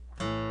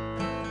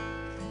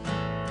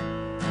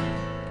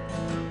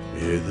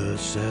Hear the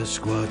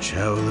Sasquatch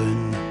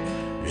howling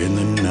in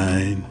the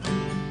night.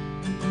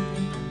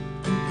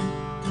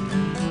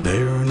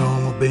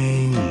 Paranormal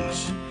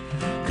beings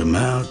come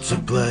out to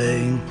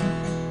play.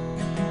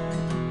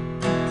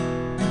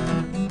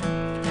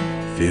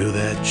 Feel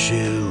that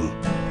chill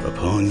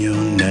upon your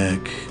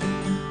neck.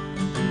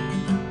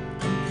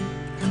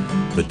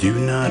 But do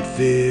not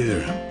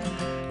fear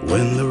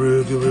when the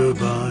Rougarou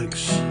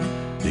barks,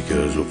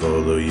 because we'll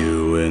follow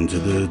you into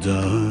the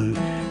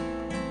dark.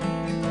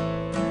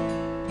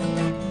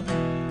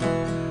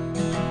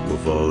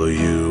 We'll follow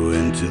you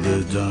into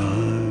the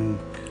dark.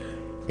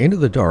 Into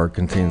the Dark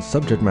contains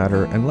subject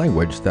matter and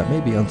language that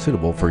may be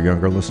unsuitable for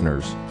younger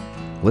listeners.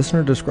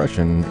 Listener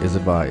discretion is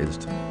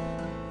advised.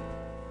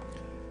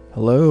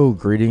 Hello,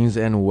 greetings,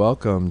 and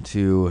welcome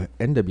to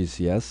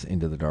NWCS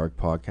Into the Dark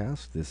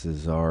podcast. This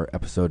is our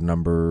episode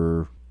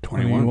number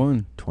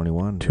 21.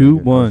 21.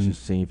 2-1.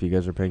 Just seeing if you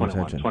guys are paying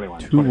attention.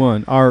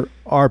 2-1.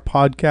 Our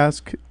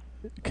podcast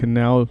can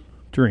now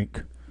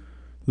drink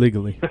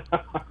legally.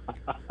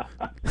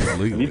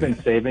 Have you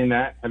been saving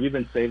that? Have you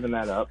been saving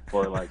that up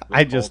for like?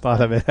 I just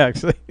thought of it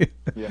actually.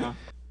 Yeah.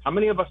 How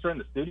many of us are in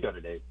the studio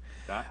today,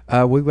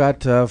 Scott? We've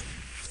got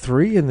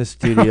 3 in the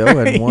studio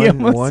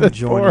and one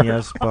joining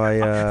us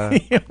by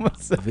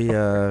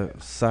via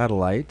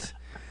satellite.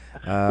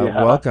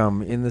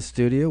 Welcome in the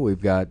studio.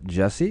 We've got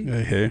Jesse.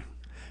 Hey.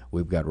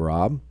 We've got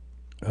Rob.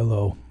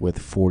 Hello. With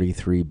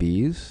 43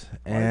 Bs.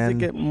 Why does it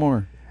get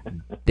more?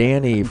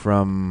 Danny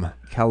from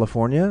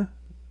California.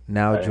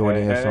 Now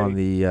joining us hey. on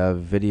the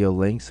video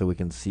link so we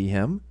can see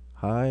him.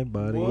 Hi,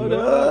 buddy. What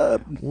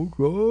up? What's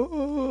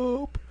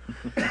up?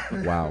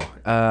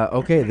 Wow.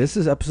 Okay, this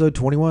is episode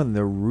 21, the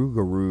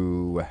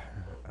Rougarou.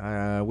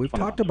 We've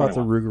talked about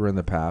the Rougarou in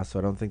the past, so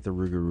I don't think the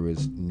Rougarou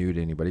is new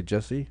to anybody.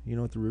 Jesse, you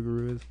know what the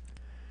Rougarou is?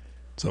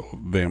 So,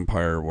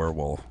 vampire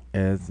werewolf.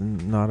 It's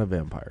not a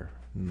vampire.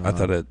 I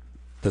thought it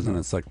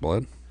doesn't suck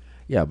blood.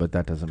 Yeah, but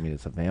that doesn't mean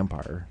it's a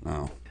vampire.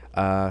 Oh.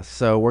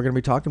 So we're going to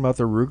be talking about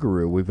the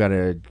Rougarou. We've got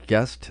a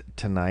guest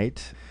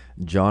tonight,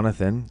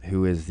 Jonathan,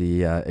 who is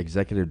the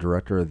executive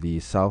director of the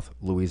South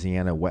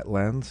Louisiana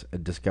Wetlands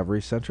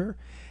Discovery Center,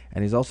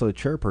 and he's also the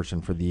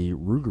chairperson for the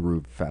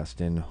Rougarou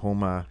Fest in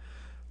Houma,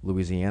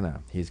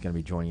 Louisiana. He's going to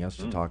be joining us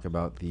to talk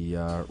about the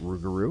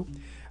Rougarou.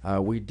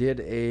 We did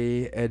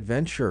a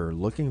adventure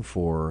looking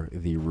for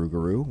the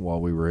Rougarou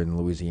while we were in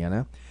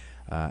Louisiana.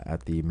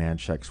 At the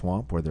Manchac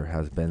Swamp, where there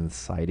has been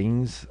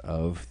sightings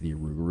of the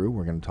Rougarou.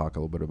 We're going to talk a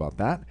little bit about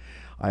that.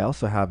 I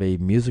also have a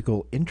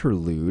musical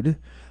interlude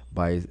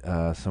by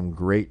some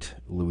great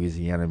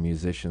Louisiana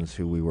musicians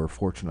who we were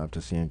fortunate enough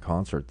to see in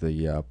concert. I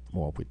don't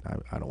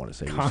want to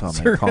say we saw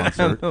them in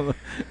concert.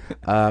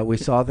 We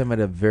saw them at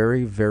a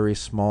very, very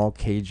small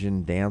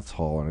Cajun dance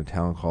hall in a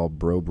town called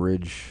Breaux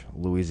Bridge,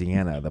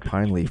 Louisiana, the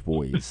Pine Leaf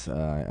Boys.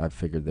 I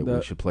figured that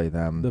we should play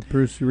them. The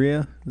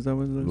Puceria? Is that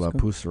what it is? La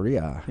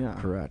Puceria, yeah.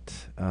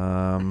 Correct.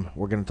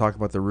 We're going to talk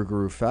about the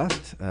Rougarou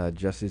Fest.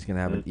 Jesse's going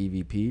to have an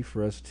EVP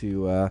for us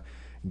to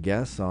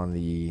guess on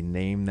the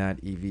name that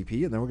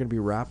EVP, and then we're going to be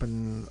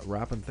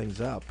wrapping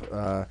things up.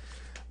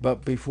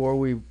 But before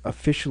we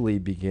officially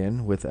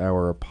begin with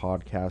our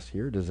podcast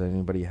here, does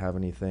anybody have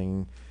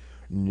anything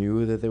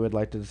new that they would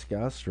like to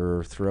discuss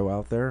or throw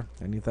out there?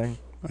 Anything?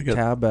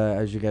 Tab,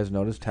 as you guys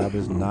noticed, Tab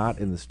is not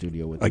in the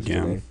studio with us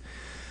today.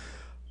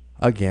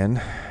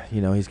 Again,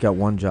 he's got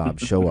one job: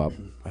 show up,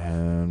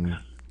 and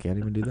can't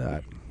even do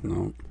that.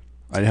 No,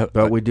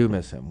 we do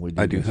miss him.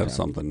 I do have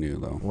something new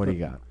though. What do you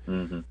got?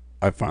 Mm-hmm.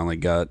 I finally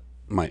got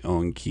my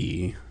own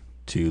key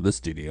to the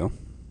studio,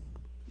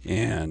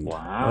 and Wow.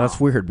 Well, that's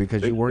weird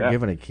because you weren't step.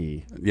 given a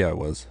key. yeah, it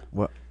was.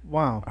 What?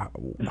 Wow.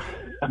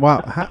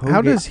 Wow.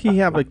 How does he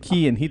have a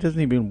key and he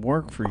doesn't even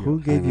work for you? Who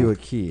gave you a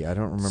key? I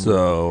don't remember.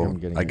 So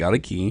him I got a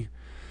key,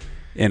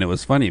 and it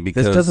was funny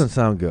because This doesn't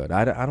sound good.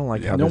 I don't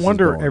like how No this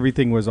wonder is going.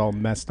 everything was all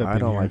messed up. I in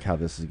don't here. like how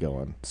this is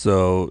going.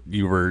 So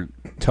you were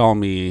telling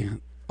me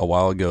a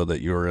while ago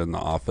that you were in the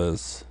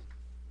office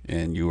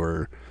and you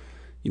were,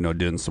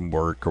 doing some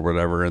work or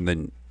whatever, and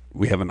then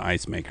we have an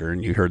ice maker,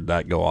 and you heard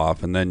that go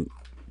off, and then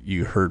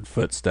you heard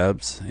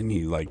footsteps, and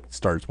he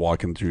starts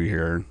walking through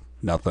here,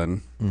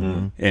 nothing,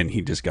 and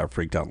he just got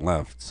freaked out and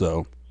left.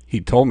 So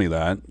he told me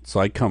that, so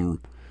I'm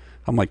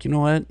like, you know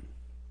what?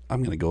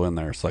 I'm gonna go in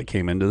there. So I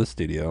came into the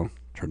studio,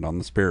 turned on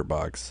the spirit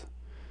box,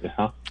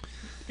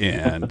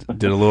 and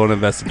did a little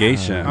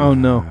investigation. Oh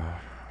no.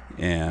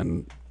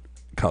 And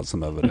caught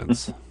some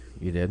evidence.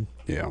 You did?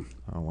 Yeah.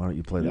 Oh, why don't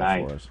you play that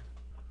Nice. for us?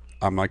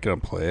 I'm not going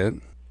to play it.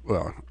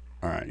 Well,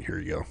 all right, here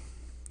you go.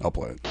 I'll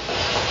play it.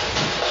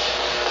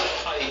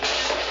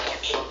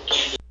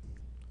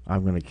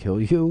 I'm going to kill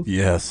you?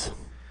 Yes.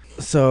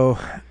 So,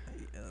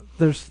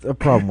 there's a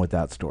problem with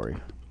that story.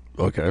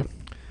 Okay.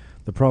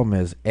 The problem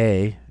is,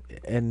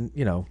 and,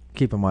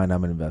 keep in mind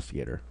I'm an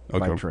investigator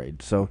by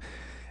trade. So,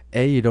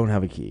 you don't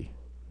have a key.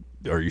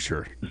 Are you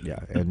sure? Yeah,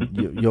 and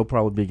you'll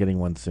probably be getting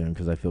one soon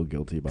because I feel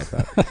guilty about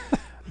that.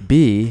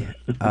 B,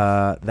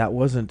 that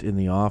wasn't in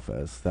the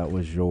office. That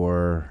was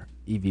your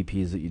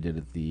EVPs that you did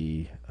at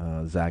the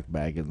Zach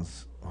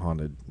Baggins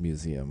Haunted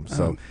Museum.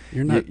 So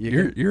you're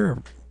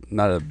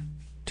not a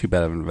too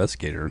bad of an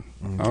investigator.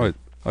 Okay. I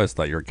always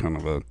thought you were kind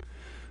of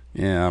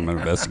I'm an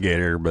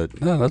investigator,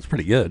 but no, that's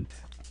pretty good.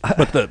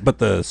 But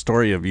the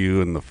story of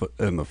you and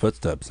the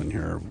footsteps in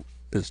here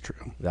is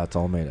true. That's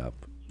all made up.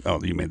 Oh,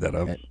 you made that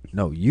up?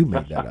 No, you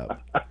made that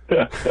up.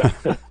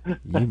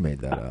 You made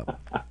that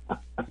up.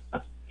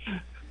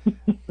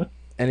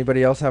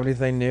 Anybody else have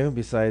anything new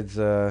besides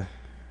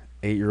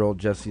 8-year-old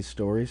Jesse's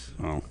stories?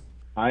 Oh,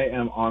 I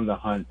am on the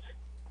hunt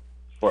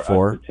for us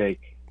to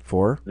take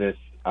this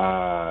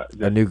a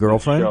new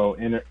girlfriend? This show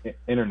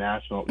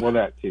international. Well,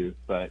 that too,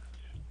 but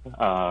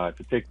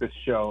to take this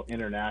show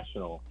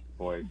international,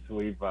 boys.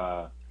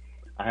 I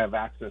have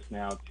access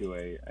now to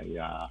a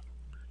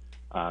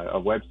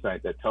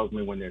website that tells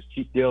me when there's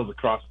cheap deals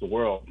across the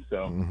world,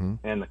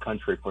 and the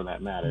country for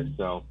that matter.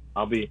 So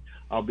I'll be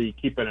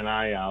keeping an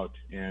eye out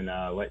and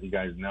letting you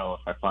guys know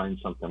if I find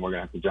something. We're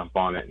gonna have to jump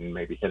on it and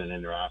maybe hit an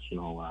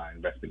international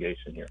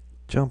investigation here.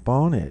 Jump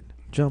on it.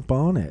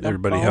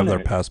 Everybody have their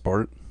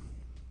passport?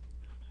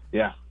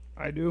 Yeah,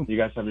 I do. You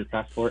guys have your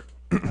passport?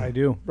 I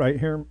do. Right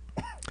here.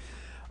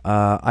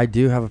 I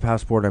do have a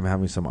passport. I'm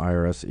having some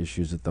IRS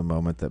issues at the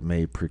moment that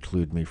may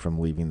preclude me from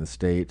leaving the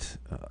state.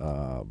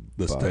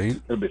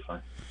 State? It'll be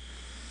fine.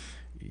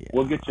 Yeah.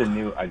 We'll get you a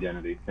new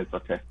identity. It's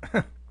okay.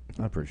 I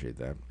appreciate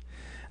that.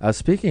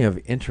 Speaking of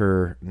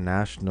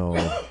international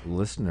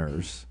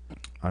listeners,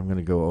 I'm going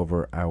to go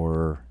over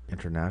our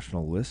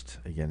international list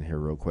again here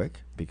real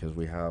quick because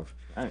we have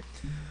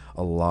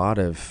a lot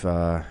of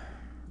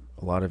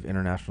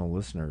international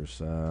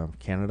listeners.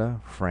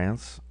 Canada,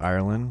 France,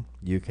 Ireland,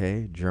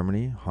 UK,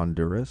 Germany,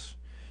 Honduras,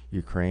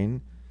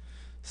 Ukraine,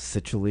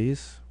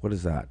 Seychelles. What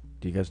is that?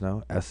 Do you guys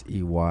know?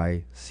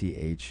 Seychelles.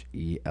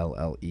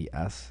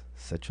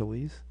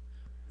 Seychelles?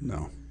 No.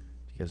 Do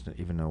you guys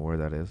even know where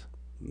that is?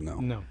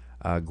 No.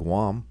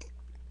 Guam.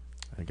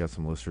 I got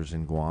some listeners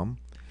in Guam.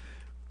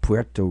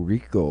 Puerto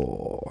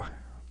Rico,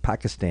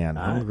 Pakistan,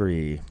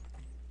 Hungary,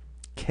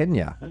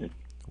 Kenya.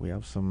 We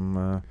have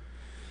some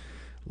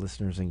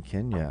listeners in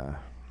Kenya.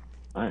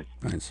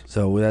 Nice.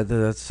 So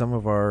that's some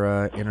of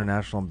our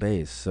international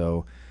base.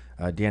 So,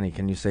 Danny,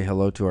 can you say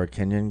hello to our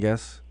Kenyan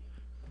guests?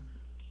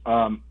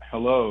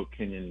 Hello,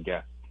 Kenyan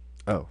guest.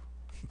 Oh,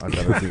 I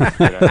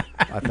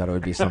thought it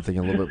would be something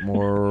a little bit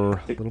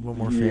more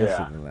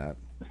fancy than that.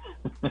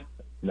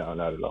 No,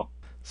 not at all.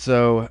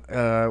 So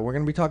we're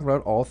going to be talking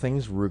about all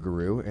things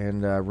Rougarou,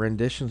 and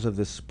renditions of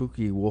this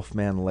spooky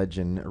Wolfman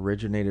legend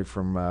originated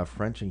from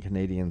French and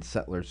Canadian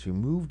settlers who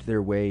moved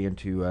their way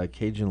into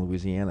Cajun,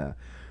 Louisiana.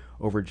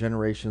 Over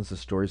generations, the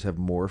stories have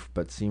morphed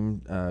but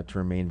seem to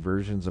remain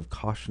versions of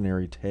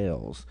cautionary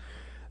tales.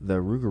 The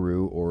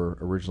Rougarou, or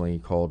originally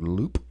called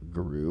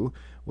loup-garou,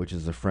 which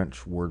is the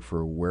French word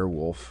for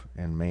werewolf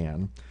and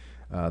man.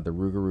 The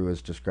Rougarou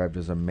is described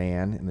as a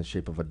man in the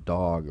shape of a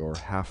dog or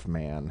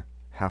half-man.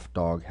 Half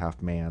dog,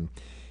 half man.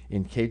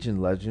 In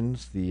Cajun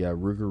legends, the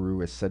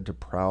Rougarou is said to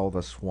prowl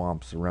the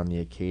swamps around the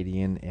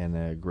Acadian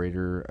and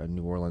greater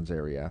New Orleans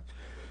area.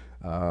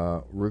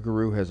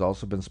 Rougarou has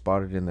also been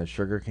spotted in the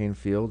sugarcane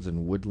fields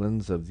and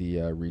woodlands of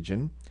the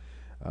region.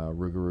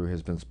 Rougarou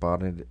has been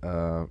spotted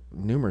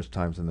numerous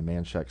times in the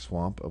Manchac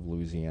Swamp of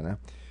Louisiana,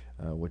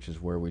 which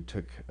is where we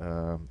took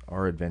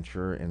our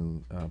adventure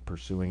in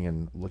pursuing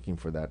and looking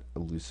for that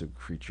elusive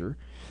creature.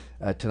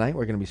 Tonight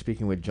we're going to be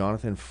speaking with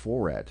Jonathan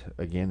Foret,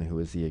 again, who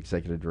is the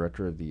Executive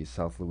Director of the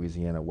South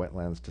Louisiana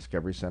Wetlands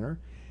Discovery Center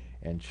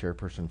and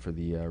chairperson for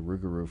the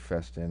Rougarou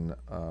Fest in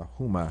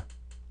Houma,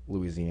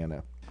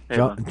 Louisiana. Hey,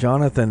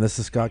 Jonathan, this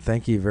is Scott.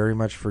 Thank you very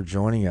much for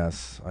joining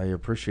us. I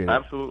appreciate it.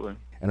 Absolutely.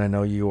 And I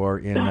know you are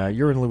in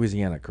you're in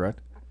Louisiana,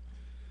 correct?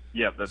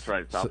 Yeah, that's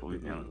right, South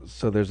Louisiana.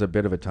 So there's a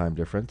bit of a time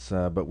difference,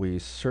 but we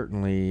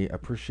certainly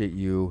appreciate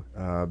you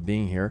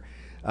being here.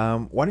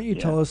 Why don't you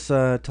tell us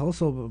a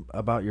little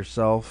about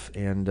yourself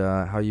and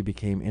how you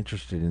became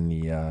interested in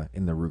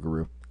the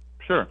Rougarou?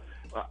 Sure.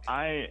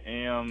 I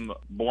am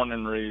born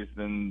and raised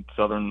in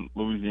southern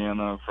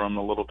Louisiana from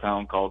a little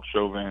town called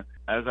Chauvin.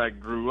 As I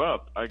grew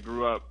up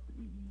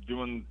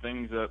doing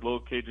things that little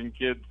Cajun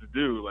kids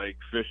do, like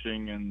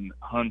fishing and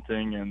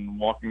hunting and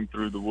walking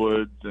through the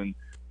woods and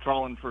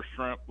trawling for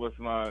shrimp with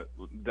my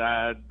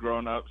dad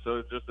growing up. So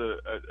it's just a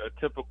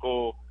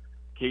typical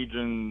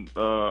Cajun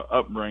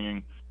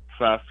upbringing.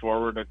 Fast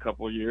forward a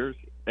couple of years,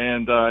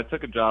 and I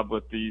took a job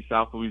with the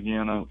South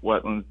Louisiana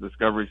Wetlands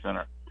Discovery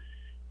Center.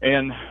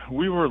 And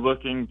we were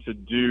looking to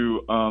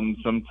do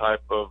some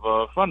type of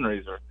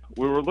fundraiser.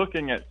 We were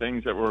looking at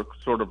things that were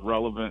sort of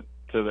relevant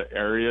to the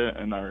area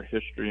and our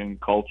history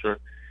and culture.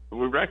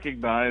 We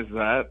recognize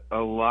that a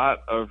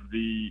lot of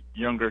the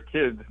younger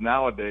kids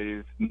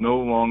nowadays no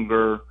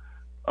longer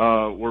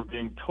were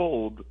being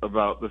told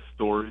about the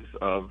stories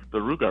of the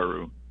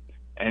Rougarou.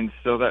 And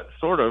so that's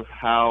sort of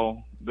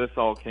how this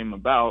all came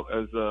about,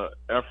 as an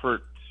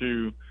effort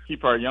to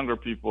keep our younger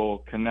people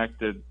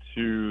connected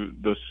to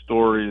the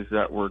stories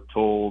that were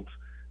told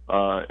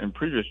in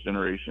previous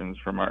generations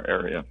from our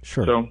area.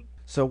 Sure.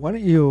 So why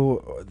don't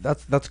you?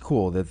 That's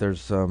cool that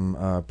there's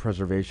some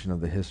preservation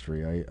of the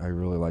history. I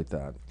really like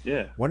that.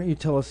 Yeah. Why don't you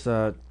tell us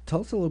a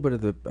little bit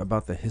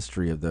about the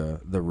history of the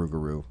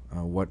Rougarou,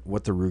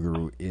 what the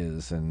Rougarou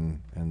is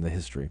and the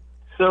history.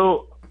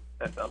 So,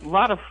 a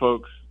lot of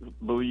folks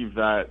believe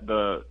that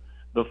the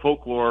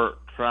folklore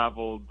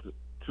traveled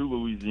to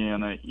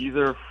Louisiana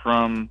either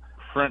from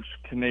French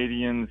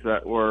Canadians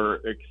that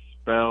were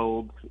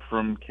expelled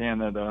from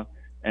Canada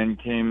and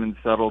came and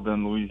settled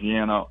in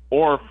Louisiana,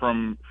 or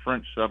from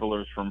French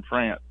settlers from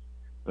France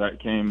that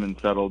came and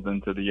settled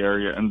into the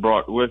area and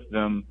brought with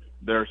them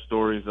their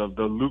stories of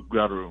the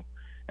loup-garou.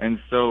 And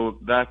so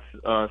that's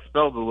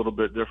spelled a little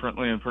bit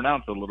differently and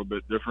pronounced a little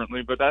bit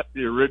differently, but that's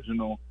the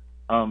original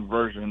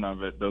version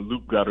of it, the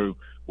loup-garou,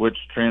 which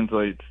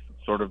translates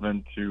sort of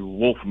into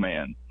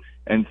wolfman.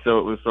 And so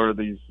it was sort of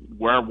these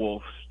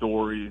werewolf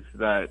stories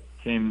that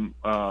came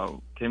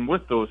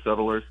with those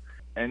settlers.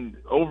 And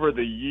over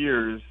the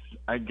years,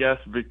 I guess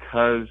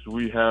because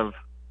we have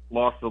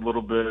lost a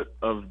little bit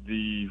of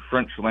the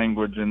French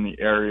language in the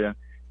area,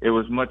 it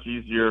was much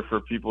easier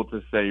for people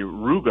to say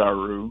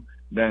rougarou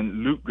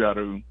than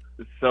loup-garou.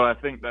 So I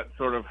think that's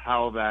sort of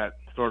how that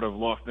sort of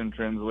lost in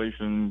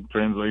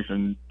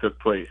translation took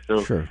place.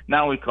 So Sure.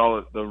 Now we call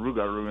it the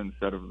rougarou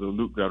instead of the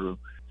loup-garou.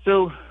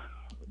 So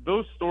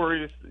those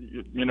stories,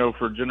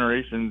 for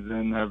generations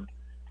and have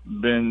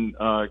been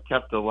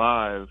kept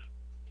alive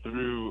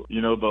through,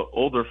 the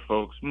older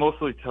folks,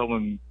 mostly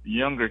telling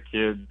younger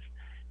kids,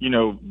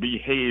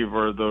 behave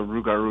or the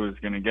rougarou is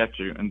going to get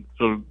you. And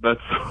so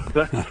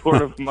that's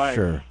sort of my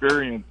Sure.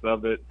 experience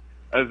of it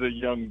as a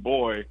young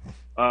boy,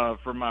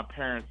 for my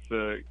parents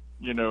to,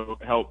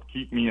 help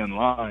keep me in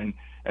line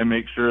and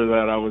make sure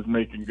that I was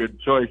making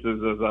good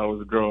choices as I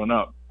was growing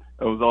up.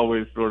 It was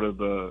always sort of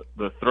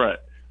the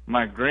threat.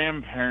 My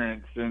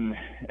grandparents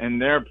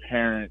and their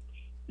parents,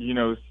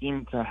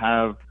 seemed to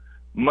have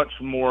much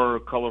more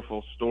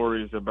colorful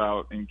stories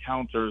about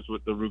encounters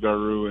with the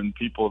rougarou and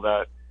people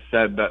that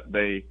said that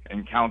they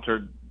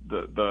encountered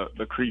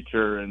the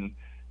creature, and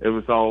it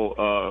was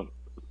all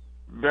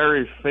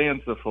very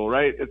fanciful,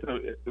 right?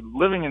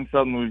 Living in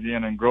southern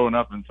Louisiana and growing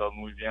up in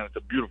southern Louisiana, it's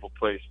a beautiful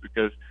place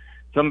because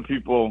some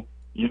people,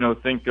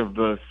 think of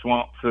the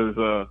swamps as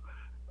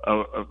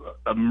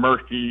a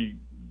murky,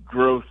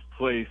 gross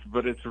place,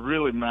 but it's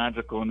really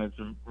magical and it's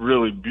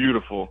really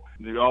beautiful.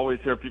 You always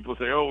hear people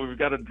say, "Oh, we've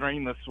got to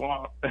drain the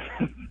swamp."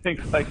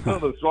 Things like, "No,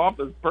 the swamp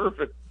is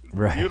perfect. It's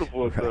Right,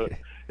 beautiful. right.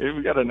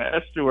 We got an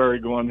estuary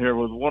going here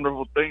with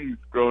wonderful things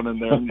growing in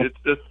there." And it's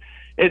just,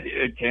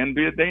 it can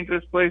be a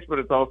dangerous place, but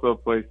it's also a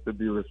place to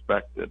be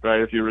respected,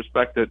 right? If you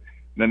respect it,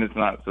 then it's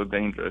not so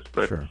dangerous.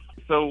 But Sure.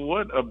 So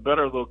what a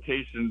better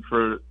location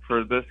for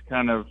this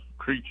kind of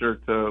creature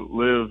to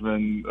live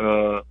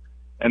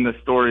and the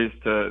stories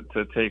to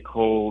take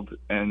hold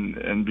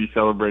and be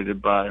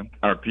celebrated by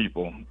our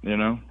people,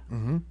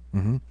 Mm-hmm.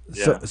 Mm-hmm.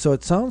 Yeah. So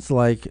it sounds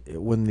like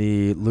when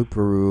the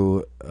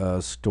loup-garou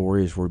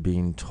stories were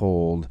being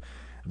told,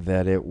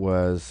 that it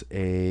was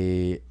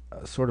a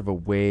sort of a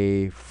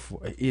way,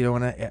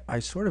 and I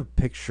sort of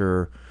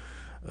picture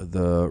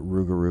the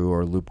rougarou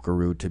or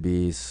loup-garou to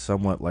be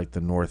somewhat like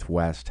the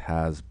Northwest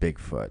has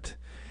Bigfoot.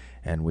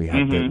 And we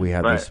have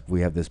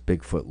this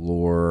Bigfoot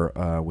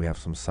lore. We have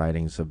some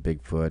sightings of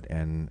Bigfoot,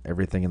 and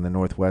everything in the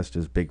Northwest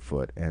is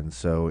Bigfoot. And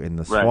so in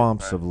the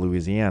swamps of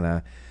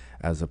Louisiana,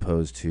 as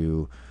opposed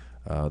to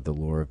the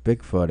lore of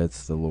Bigfoot,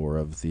 it's the lore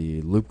of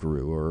the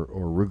loup-garou or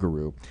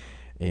rougarou.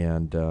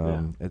 And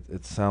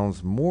it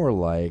sounds more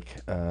like,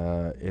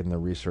 in the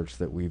research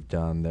that we've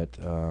done, that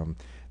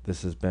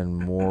this has been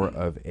more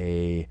of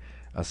a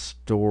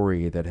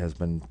story that has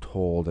been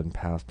told and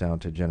passed down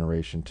to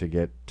generation to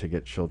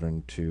get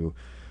children to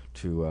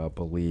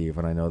believe.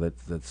 And I know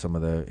that some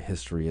of the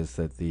history is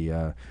that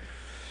the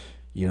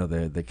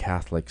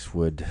Catholics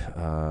would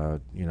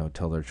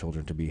tell their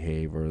children to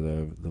behave, or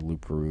the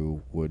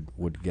loup-garou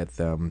would get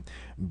them.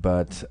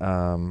 But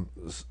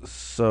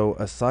so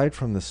aside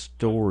from the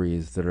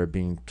stories that are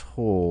being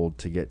told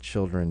to get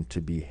children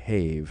to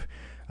behave,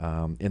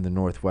 in the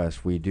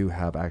Northwest, we do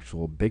have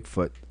actual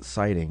Bigfoot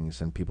sightings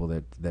and people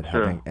that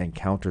Sure. have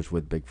encounters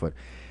with Bigfoot.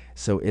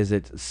 So is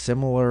it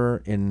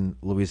similar in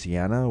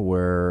Louisiana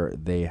where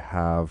they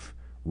have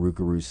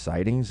rougarou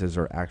sightings? Is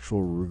there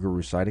actual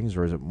rougarou sightings,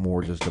 or is it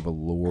more just of a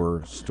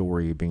lore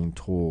story being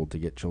told to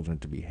get children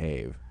to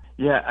behave?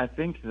 Yeah, I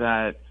think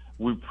that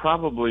we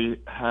probably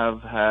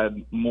have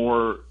had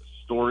more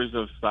stories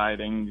of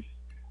sightings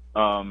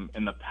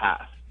in the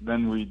past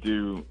than we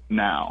do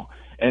now.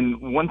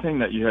 And one thing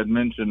that you had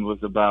mentioned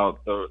was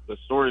about the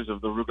stories of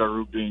the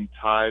rougarou being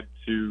tied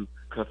to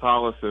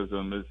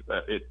Catholicism, is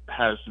that it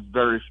has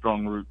very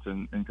strong roots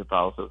in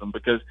Catholicism,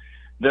 because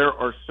there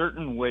are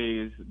certain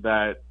ways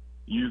that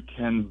you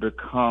can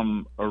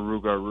become a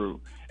rougarou.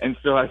 And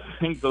so I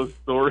think those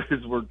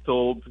stories were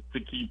told to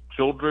keep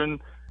children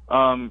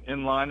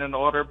in line and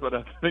order, but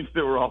I think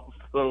there were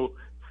also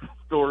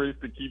stories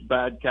to keep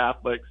bad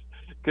Catholics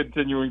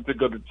continuing to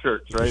go to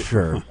church, right?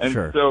 Sure, And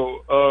sure.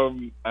 so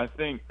I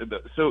think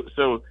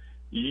so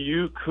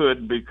you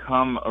could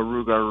become a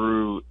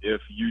Rougarou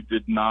if you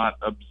did not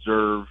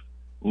observe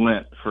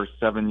Lent for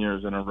 7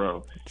 years in a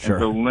row. Sure.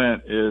 And so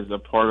Lent is a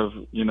part of,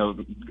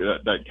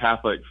 that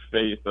Catholic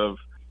faith of,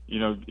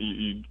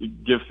 you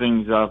give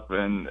things up,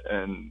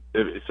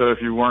 so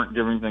if you weren't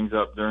giving things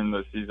up during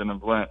the season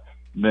of Lent,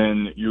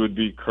 then you would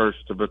be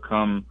cursed to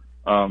become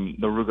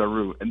the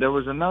Rougarou. And there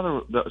was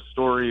another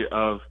story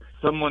of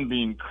someone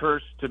being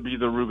cursed to be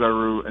the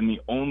Rougarou, and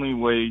the only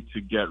way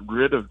to get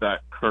rid of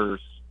that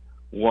curse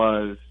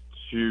was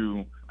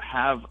to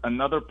have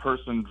another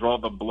person draw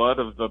the blood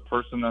of the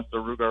person that's the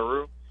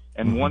Rougarou,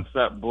 and once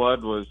that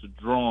blood was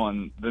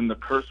drawn, then the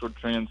curse would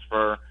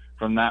transfer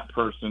from that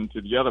person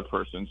to the other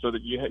person, so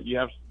that you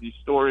have these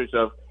stories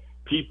of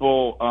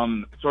people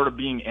sort of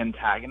being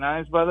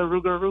antagonized by the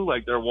Rougarou,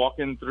 like they're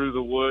walking through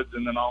the woods,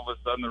 and then all of a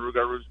sudden the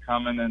Rougarou's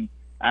coming and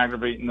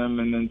aggravating them,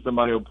 and then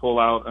somebody will pull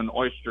out an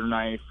oyster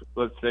knife,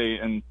 let's say,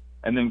 and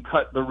then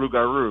cut the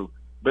Rougarou.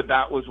 But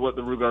that was what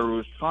the Rougarou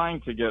was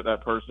trying to get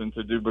that person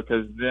to do,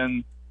 because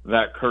then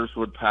that curse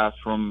would pass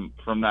from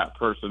that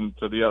person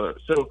to the other.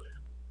 So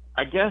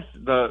I guess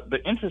the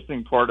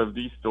interesting part of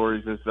these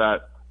stories is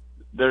that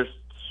there's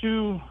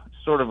two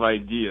sort of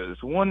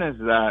ideas. One is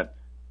that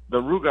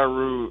the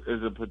Rougarou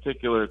is a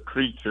particular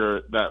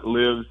creature that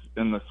lives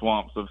in the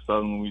swamps of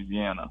southern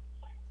Louisiana.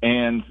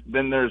 And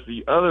then there's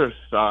the other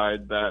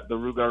side, that the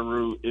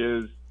Rougarou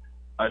is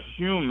a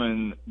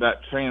human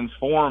that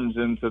transforms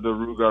into the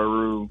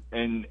Rougarou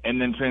and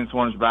then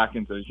transforms back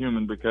into a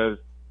human because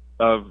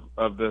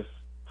of this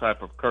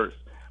type of curse.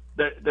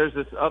 There's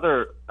this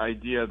other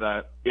idea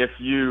that if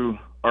you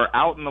are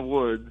out in the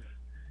woods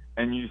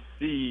and you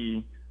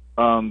see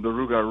the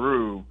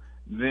Rougarou,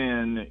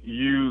 then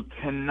you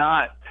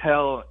cannot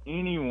tell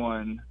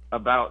anyone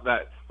about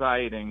that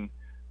sighting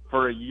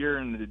for a year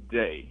and a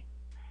day.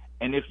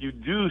 And if you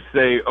do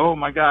say, "Oh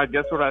my God,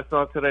 guess what I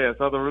saw today? I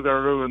saw the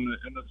Rougarou in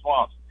the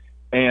swamps,"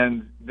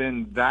 and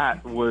then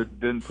that would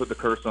then put the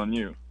curse on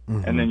you,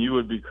 and then you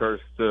would be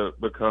cursed to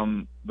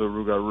become the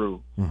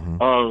Rougarou.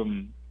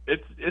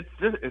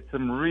 It's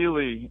some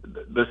really,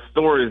 the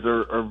stories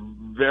are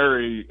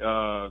very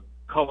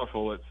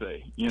colorful, let's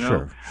say.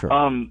 Sure.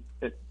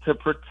 To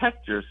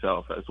protect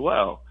yourself as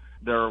well,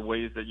 there are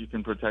ways that you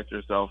can protect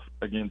yourself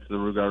against the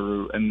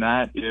Rougarou, and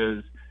that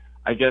is,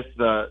 I guess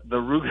the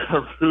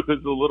Rougarou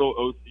is a little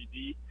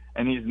OCD,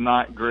 and he's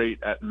not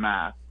great at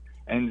math.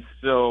 And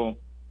so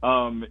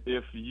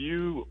if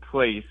you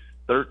place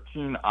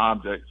 13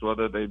 objects,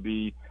 whether they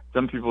be,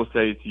 some people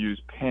say to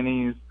use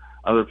pennies,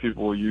 other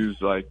people will use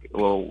like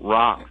little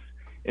rocks.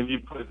 If you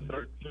put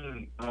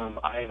 13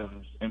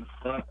 items in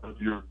front of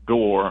your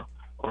door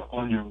or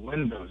on your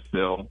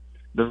windowsill,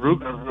 the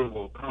Rougarou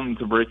will come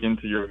to break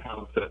into your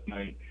house at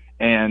night,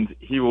 and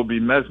he will be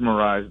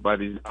mesmerized by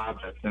these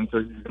objects, and so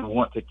he's going to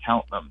want to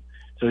count them.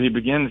 So he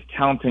begins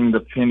counting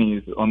the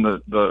pennies on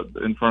the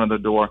in front of the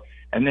door,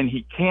 and then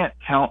he can't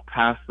count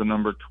past the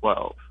number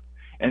 12.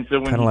 And so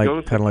when he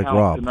goes to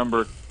count the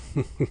number,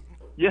 so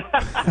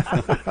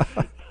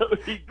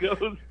he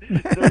goes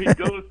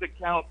to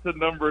count to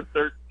number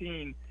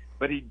 13,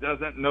 but he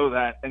doesn't know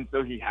that, and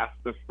so he has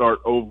to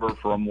start over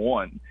from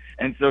 1.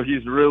 And so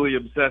he's really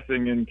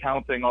obsessing and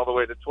counting all the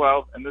way to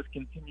 12, and this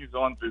continues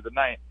on through the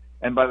night.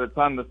 And by the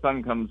time the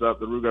sun comes up,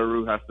 the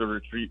Rougarou has to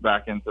retreat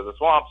back into the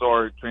swamps,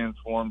 or it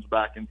transforms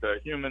back into a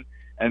human,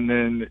 and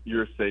then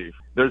you're safe.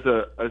 There's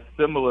a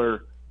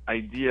similar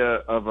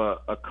idea of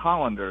a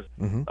colander.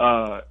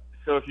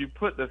 So if you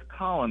put this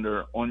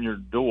colander on your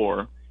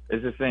door,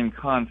 it's the same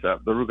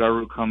concept. The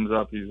Rougarou comes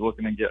up, he's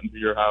looking to get into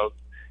your house,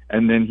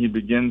 and then he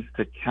begins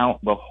to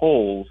count the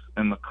holes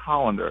in the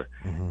colander.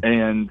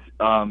 And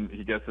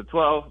he gets to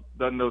 12,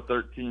 doesn't know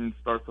 13,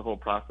 starts the whole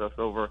process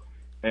over,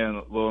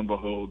 and lo and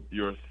behold,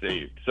 you're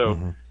saved.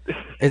 So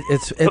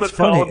it's put a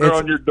funny. colander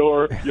on your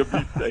door, you'll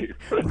be safe.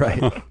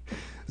 Right.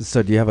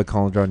 So do you have a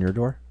colander on your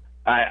door?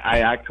 I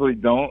actually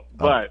don't,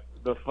 but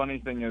the funny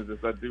thing is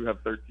I do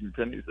have 13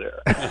 pennies there.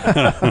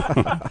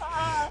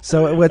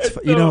 So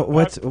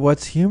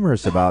what's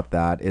humorous about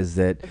that is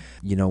that,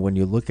 when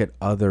you look at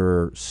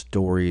other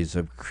stories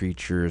of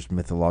creatures,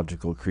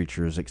 mythological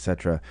creatures,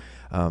 etc.,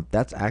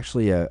 that's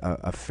actually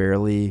a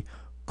fairly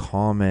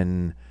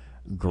common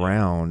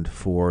ground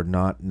for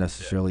not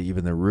necessarily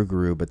even the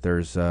Rougarou, but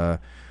there's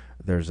a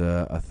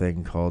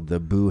thing called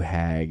the Boo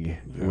Hag,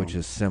 which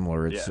is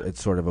similar.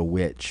 It's sort of a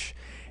witch.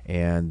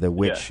 And the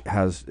witch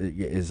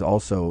is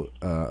also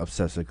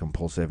obsessive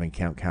compulsive and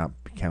count.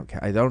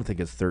 I don't think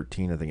it's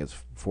 13. I think it's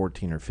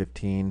 14 or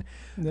 15.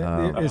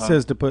 It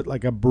says to put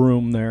like a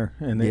broom there,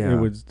 and it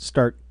would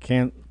start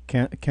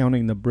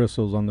counting the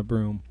bristles on the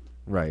broom.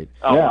 Right.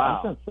 Oh, Yeah. wow.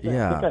 I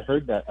think I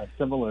heard that a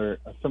similar.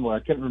 I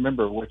couldn't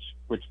remember which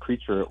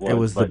creature it was. It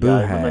was the but Boo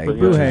I Hag. remember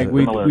Boo Hag.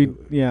 hearing similar- I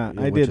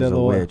which did is a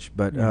little witch,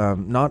 but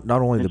not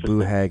only the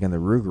Boo Interesting. Hag and the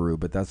Rougarou,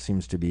 but that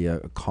seems to be a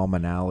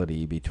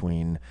commonality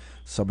between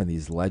some of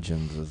these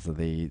legends. Is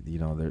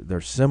that they're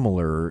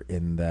similar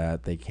in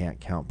that they can't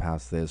count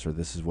past this, or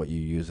this is what you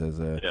use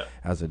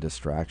as a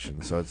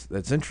distraction. So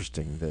it's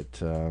interesting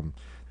that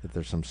that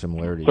there's some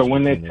similarities. So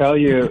when they between tell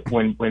those. you,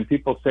 when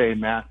people say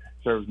math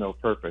serves no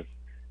purpose,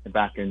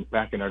 back in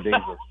our days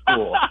of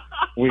school,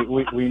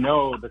 we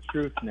know the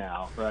truth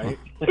now, right?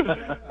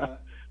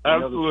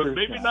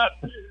 Absolutely.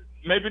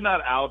 Maybe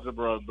not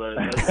algebra, but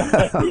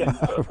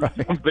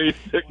Right.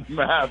 basic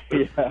math.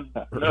 Yeah.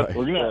 Right.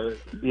 We're gonna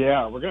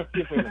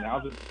see if there's an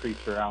algebra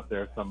preacher out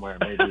there somewhere.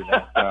 Maybe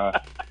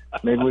that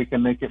maybe we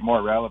can make it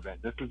more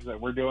relevant. This is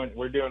we're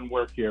doing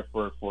work here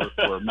for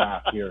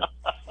math here.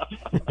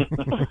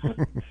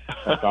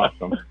 That's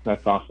awesome.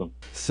 That's awesome.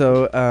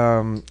 So,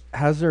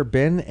 has there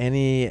been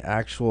any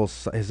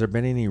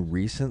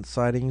recent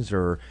sightings,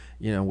 or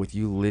with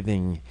you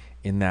living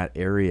in that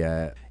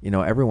area,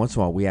 every once in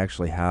a while we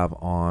actually have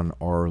on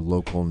our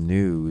local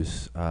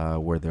news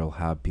where they'll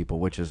have people,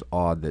 which is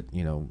odd that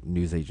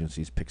news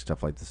agencies pick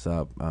stuff like this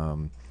up,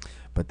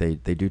 but they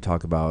do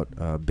talk about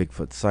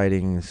Bigfoot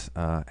sightings.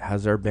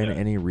 Has there been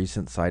any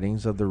recent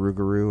sightings of the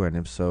Rougarou, and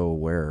if so,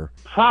 where?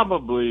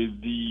 Probably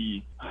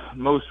the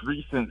most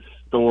recent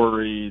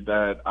story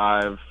that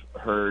I've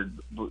heard,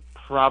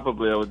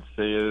 probably I would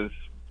say, is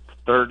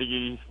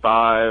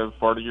 35,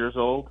 40 years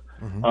old.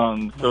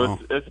 So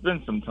it's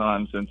been some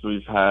time since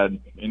we've had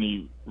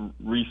any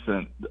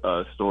recent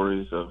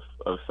stories of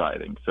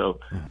sightings. So,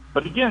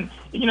 but again,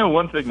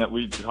 one thing that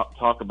we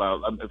talk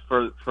about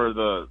for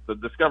the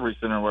Discovery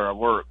Center where I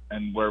work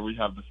and where we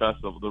have the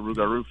festival, the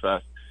Rougarou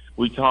Fest,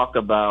 we talk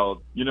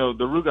about, the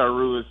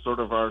Rougarou is sort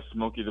of our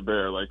Smokey the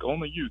Bear, like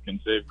only you can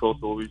save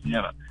coastal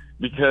Louisiana,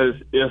 because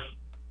if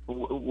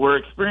we're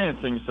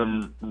experiencing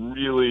some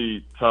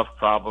really tough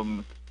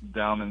problems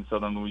down in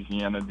southern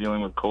Louisiana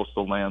dealing with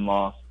coastal land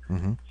loss,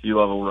 sea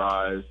level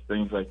rise,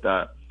 things like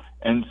that.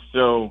 And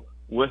so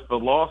with the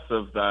loss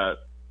of that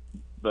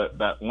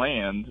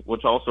land,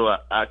 which also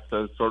acts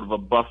as sort of a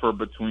buffer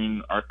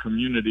between our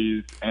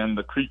communities and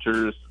the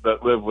creatures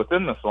that live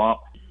within the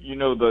swamp,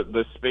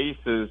 the space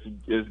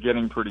is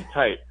getting pretty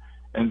tight.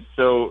 And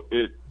so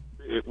it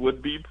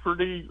would be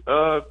pretty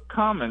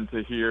common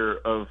to hear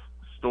of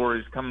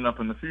stories coming up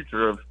in the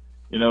future of,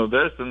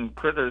 there's some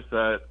critters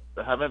that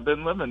haven't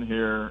been living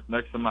here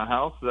next to my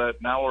house that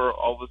now we're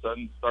all of a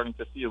sudden starting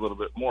to see a little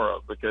bit more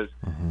of, because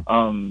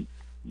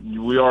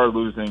we are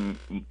losing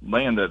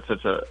land at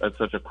such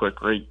a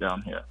quick rate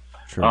down here.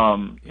 Sure.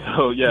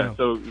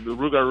 So the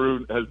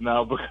Rougarou has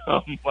now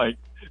become like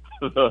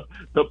the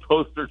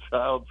poster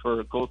child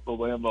for coastal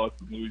land loss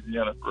in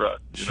Louisiana for us.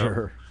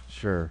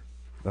 Sure.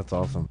 That's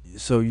awesome.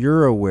 So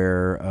you're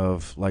aware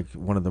of like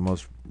one of the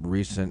most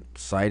recent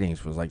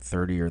sightings was like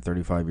 30 or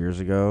 35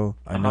 years ago.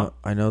 I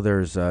know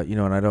there's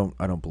and I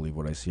don't believe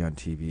what I see on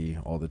TV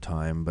all the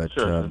time, but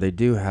they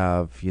do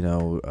have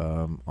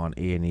on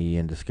A&E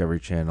and Discovery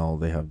Channel,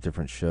 they have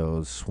different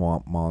shows,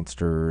 Swamp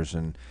Monsters,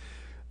 and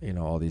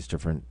all these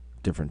different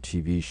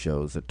TV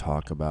shows that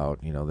talk about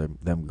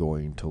them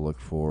going to look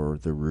for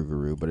the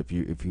Rougarou. But if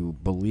you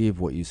believe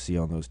what you see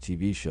on those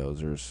TV shows,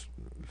 there's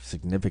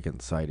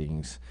significant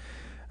sightings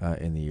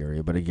in the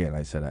area. But again,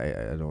 I said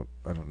I don't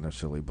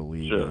necessarily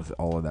believe that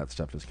all of that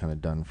stuff is kind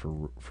of done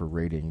for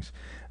ratings.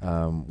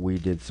 We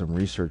did some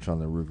research on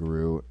the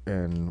Rougarou,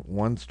 and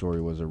one story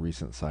was a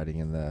recent sighting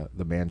in the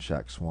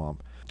Manchac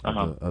Swamp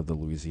of the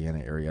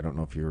Louisiana area. I don't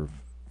know if you're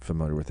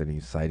familiar with any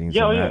sightings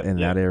in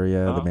that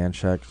area, the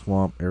Manchac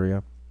Swamp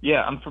area.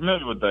 Yeah, I'm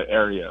familiar with the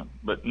area,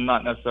 but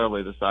not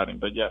necessarily the sighting.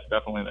 But yes,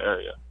 definitely the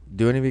area.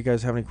 Do any of you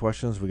guys have any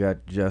questions? We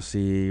got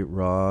Jesse,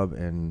 Rob,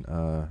 and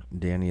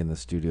Danny in the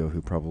studio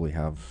who probably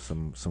have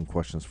some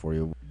questions for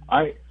you.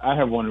 I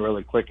have one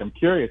really quick. I'm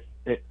curious.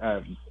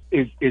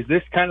 Is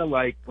this kind of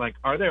like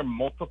are there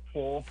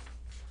multiple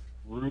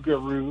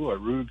Rougarou or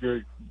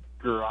Rougarou,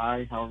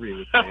 however you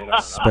would say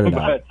it? Spit it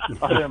out.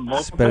 Are there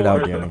multiple? Spit it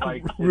out,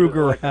 Danny.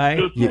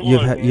 Rougarou.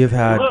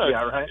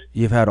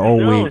 You've had all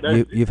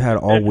week. You've had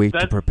all week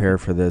to prepare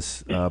for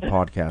this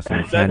podcast,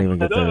 and you can't even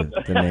get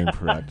the name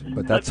correct.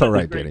 But that's all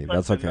right, Danny.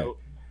 That's okay.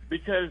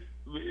 Because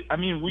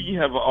we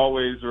have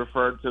always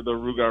referred to the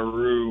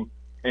Rougarou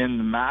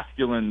in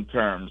masculine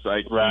terms,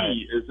 like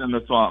he is in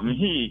the swamp, and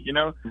he,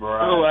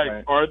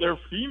 Right. Are there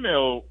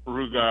female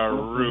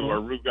Rougarou or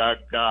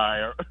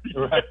Rougagai?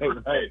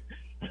 Right.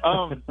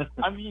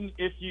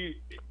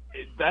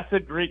 That's a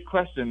great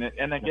question,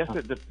 and I guess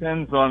it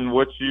depends on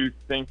what you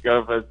think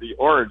of as the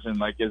origin.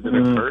 Like, is it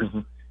a curse?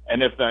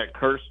 And if that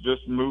curse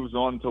just moves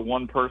on to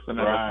one person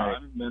at a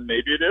time, then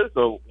maybe it is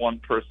a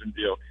one-person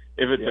deal.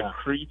 If it's a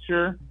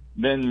creature,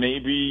 then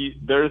maybe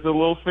there's a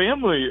little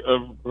family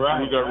of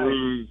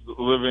Rougarous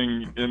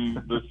living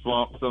in the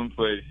swamp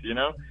someplace,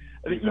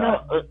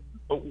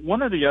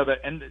 one or the other.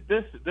 And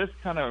this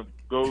kind of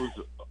goes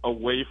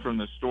away from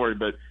the story,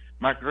 but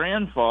my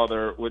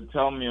grandfather would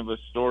tell me of a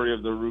story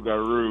of the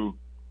Rougarou,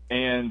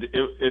 and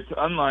it's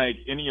unlike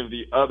any of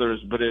the others,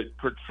 but it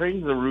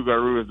portrays the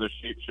Rougarou as a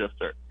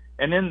shapeshifter.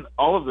 And in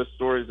all of the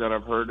stories that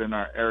I've heard in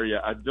our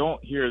area, I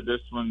don't hear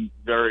this one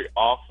very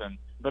often,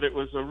 but it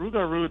was a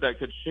Rougarou that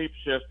could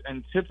shapeshift,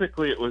 and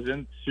typically it was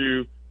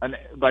into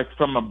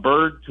from a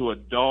bird to a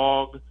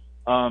dog,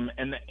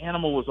 and the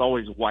animal was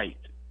always white.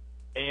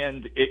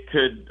 and it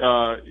could,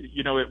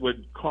 it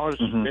would cause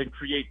and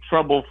create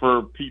trouble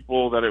for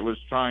people that it was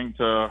trying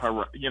to,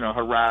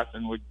 harass,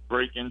 and would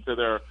break into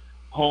their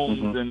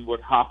homes and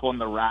would hop on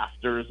the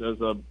rafters as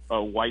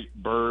a white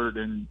bird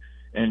and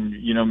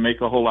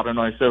make a whole lot of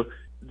noise. So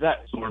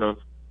that sort of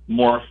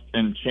morphed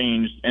and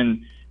changed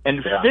and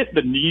fit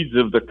the needs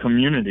of the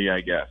community,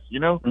 I guess,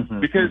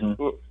 because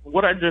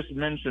what I just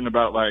mentioned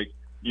about, like,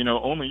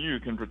 only you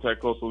can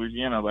protect coastal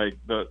Louisiana, like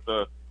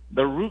the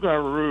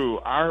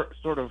Rougarou,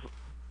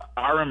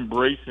 our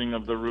embracing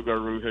of the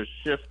Rougarou has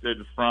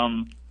shifted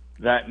from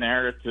that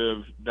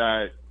narrative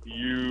that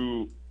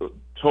you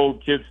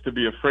told kids to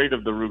be afraid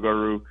of the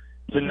Rougarou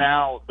to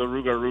now the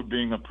Rougarou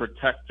being a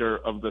protector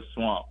of the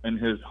swamp and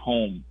his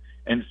home.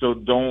 And so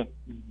don't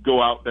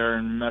go out there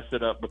and mess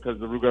it up, because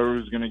the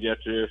Rougarou is going to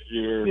get you if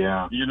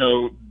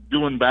you're,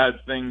 doing bad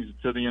things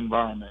to the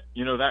environment,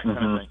 that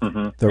kind of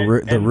thing. The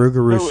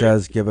Rougarou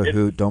says, give a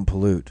hoot, don't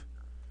pollute.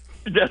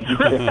 That's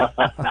right.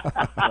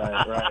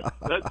 right.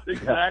 That's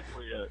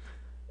exactly it.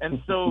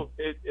 And so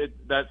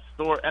that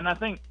story, and I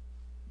think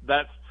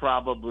that's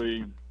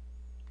probably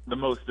the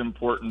most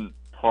important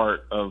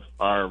part of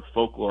our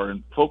folklore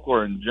and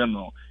folklore in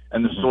general,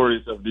 and the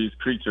stories of these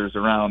creatures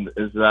around,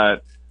 is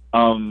that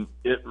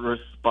it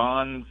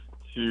responds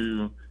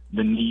to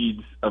the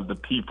needs of the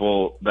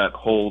people that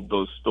hold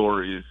those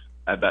stories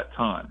at that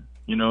time.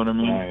 You know what I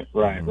mean?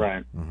 Right.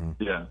 Mm-hmm.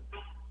 Yeah.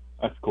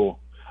 That's cool.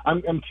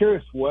 I'm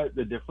curious what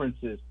the difference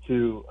is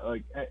too.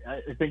 Like,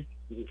 I think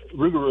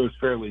Rougarou is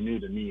fairly new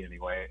to me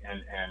anyway,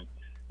 and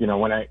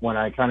when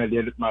I kind of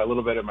did a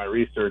little bit of my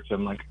research,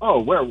 I'm like, oh,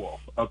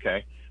 werewolf,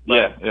 okay.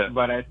 But,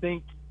 But I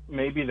think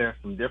maybe there's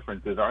some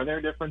differences. Are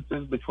there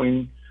differences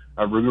between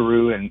a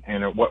Rougarou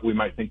and what we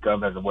might think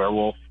of as a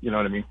werewolf? You know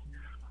what I mean?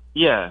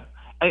 Yeah.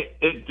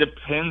 It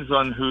depends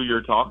on who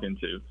you're talking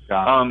to.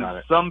 Got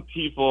it. Some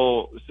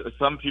people,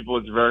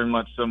 it's very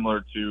much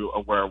similar to a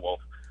werewolf.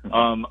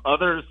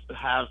 Others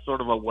have sort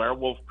of a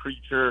werewolf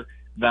creature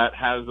that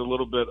has a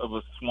little bit of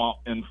a swamp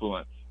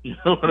influence. You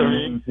know what I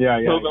mean? Yeah.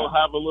 So they'll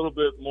have a little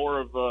bit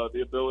more of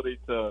the ability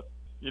to,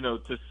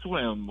 to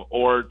swim,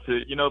 or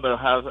to, they'll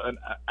have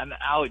an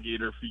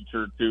alligator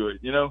feature to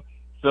it,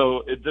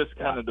 So it just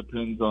kind of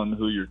depends on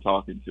who you're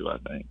talking to, I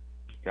think.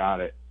 Got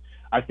it.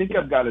 I think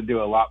I've got to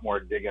do a lot more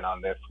digging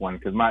on this one,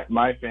 because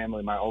my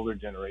family, my older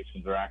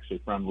generations, are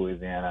actually from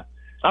Louisiana.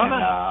 Oh, and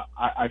nice.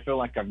 I feel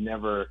like I've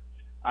never,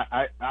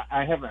 I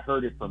haven't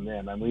heard it from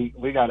them. And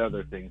we got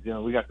other things,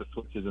 we got the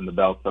switches and the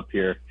belts up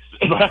here.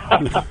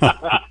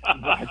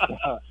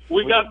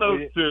 We got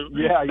those too.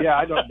 Yeah,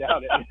 I don't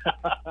doubt it.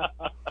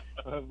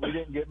 We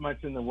didn't get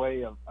much in the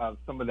way of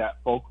some of that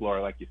folklore,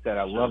 like you said.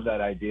 I love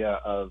that idea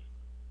of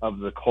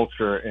the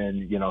culture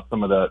and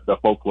some of the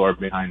folklore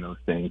behind those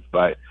things,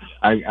 but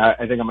I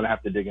think I'm gonna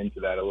have to dig into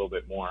that a little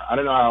bit more. I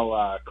don't know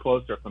how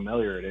close or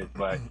familiar it is,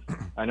 but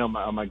I know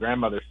on my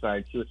grandmother's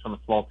side, she was from a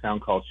small town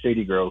called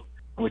Shady Grove,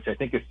 which I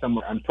think is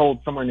somewhere, I'm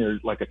told, somewhere near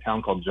like a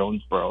town called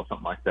Jonesboro,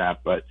 something like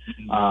that. But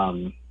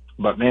man,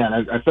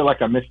 I feel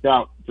like I missed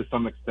out to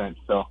some extent,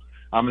 so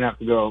I'm gonna have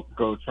to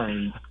go try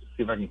and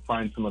see if I can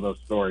find some of those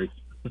stories.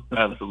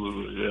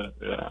 Absolutely,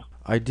 yeah.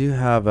 I do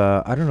have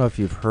I don't know if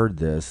you've heard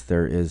this.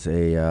 There is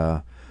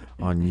on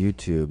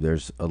YouTube,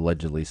 there's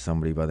allegedly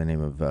somebody by the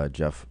name of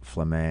Jeff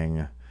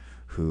Fleming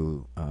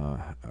who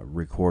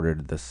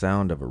recorded the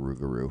sound of a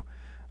Rougarou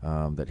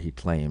that he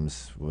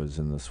claims was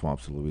in the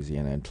swamps of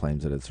Louisiana, and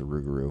claims that it's a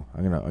Rougarou.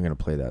 I'm gonna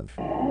play that.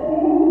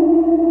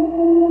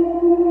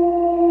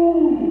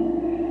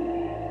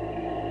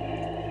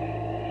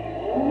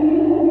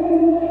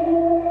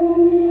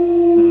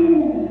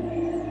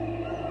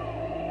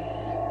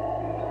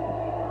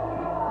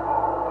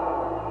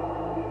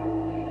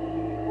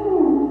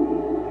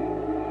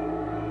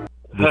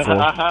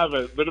 I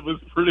haven't, but it was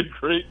pretty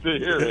great to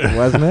hear it.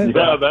 Wasn't it?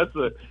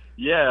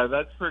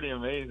 That's pretty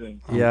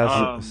amazing.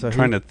 Yeah, so I'm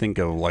trying to think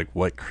of like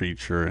what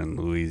creature in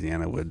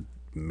Louisiana would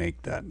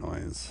make that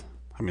noise.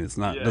 I mean, it's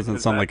not. It doesn't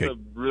sound like a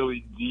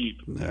really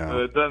deep. Yeah.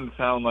 It doesn't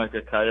sound like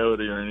a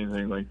coyote or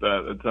anything like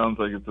that. It sounds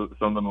like it's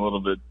something a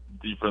little bit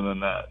deeper than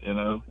that.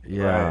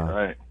 Yeah.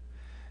 Right.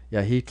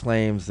 Yeah, he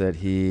claims that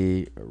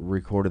he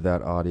recorded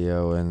that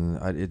audio,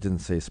 and it didn't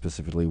say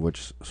specifically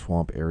which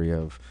swamp area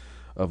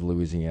of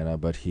Louisiana,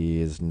 but he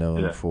is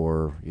known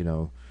for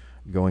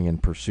going in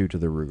pursuit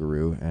of the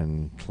Rougarou,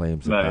 and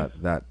claims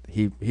that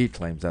he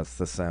claims that's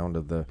the sound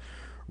of the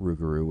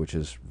Rougarou, which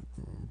is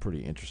pretty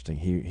interesting.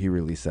 He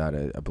released that.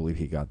 I believe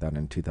he got that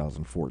in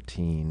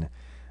 2014.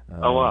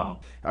 Oh wow!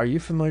 Are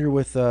you familiar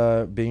with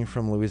being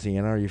from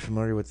Louisiana? Are you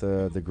familiar with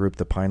the group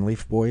the Pine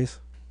Leaf Boys?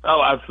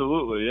 Oh,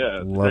 absolutely,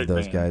 yeah. Love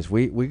those guys.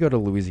 We go to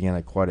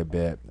Louisiana quite a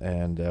bit,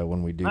 and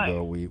when we do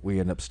go, we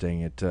end up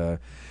staying at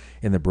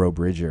in the Breaux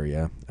Bridge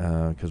area,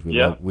 because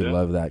we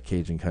love that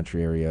Cajun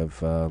country area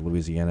of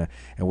Louisiana,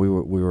 and we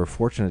were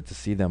fortunate to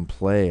see them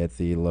play at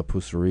the La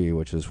Pousserie,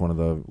 which is one of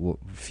the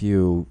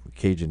few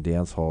Cajun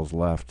dance halls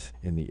left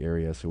in the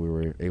area. So we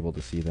were able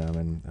to see them,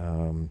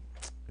 and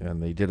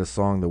and they did a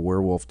song, the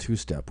Werewolf Two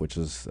Step, which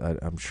is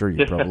I'm sure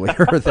you probably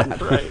heard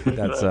that. Right,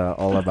 That's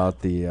all about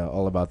the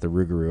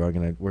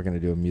Rougarou. We're gonna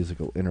do a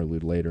musical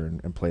interlude later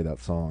and play that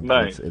song.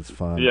 Nice. It's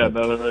fun. Yeah,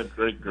 no, they're a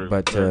great group.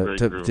 But They're a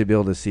great group. to be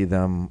able to see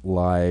them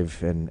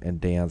live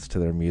and dance to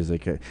their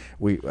music, I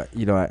We had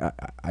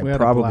a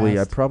probably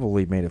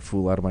blast. made a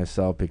fool out of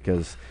myself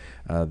because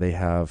they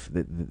have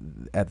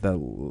at the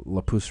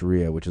La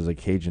Puceria, which is a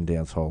Cajun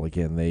dance hall.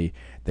 Again,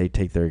 they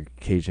take their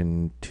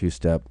Cajun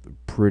two-step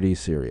pretty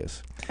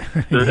serious.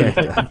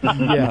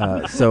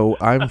 So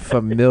I'm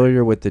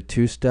familiar with the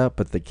two-step,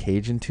 but the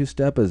Cajun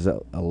two-step is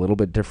a little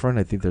bit different.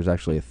 I think there's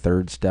actually a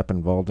third step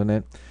involved in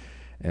it.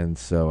 And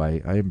so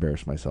I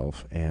embarrassed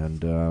myself,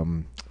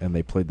 and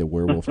they played the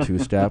Werewolf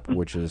Two-Step,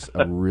 which is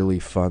a really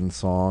fun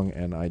song,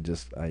 and I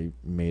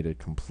made a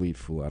complete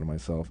fool out of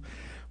myself.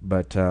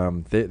 But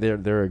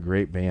they're a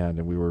great band,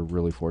 and we were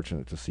really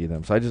fortunate to see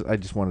them. So I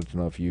just wanted to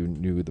know if you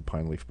knew the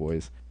Pine Leaf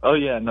Boys. Oh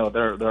yeah, no,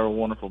 they're a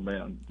wonderful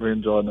band. We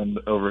enjoy them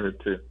over here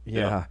too.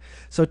 Yeah.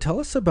 So tell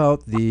us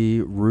about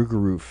the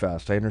Rougarou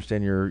Fest. I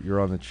understand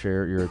you're on the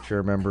chair. You're a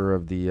chair member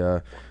of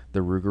the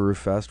Rougarou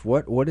Fest.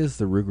 What is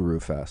the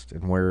Rougarou Fest,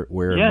 and where and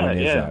when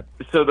is that?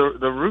 So the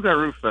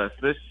Rougarou Fest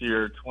this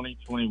year,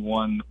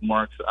 2021,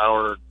 marks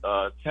our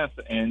 10th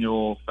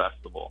annual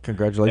festival.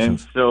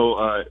 Congratulations. And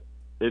so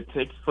it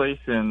takes place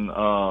in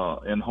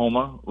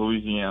Houma,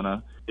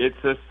 Louisiana.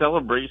 It's a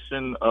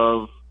celebration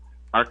of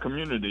our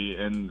community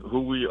and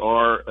who we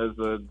are as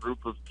a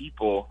group of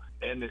people,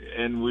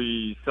 and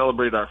we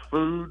celebrate our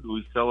food,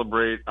 we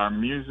celebrate our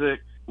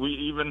music. We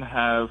even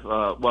have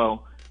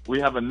we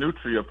have a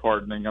nutria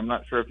pardoning. I'm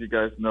not sure if you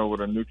guys know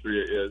what a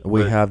nutria is.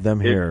 We have them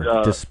here.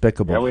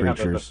 Despicable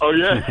creatures. Oh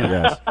yeah.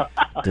 Yes.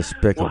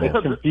 Despicable. It's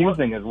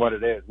confusing is what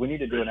it is. We need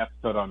to do an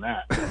episode on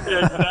that.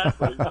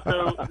 Exactly.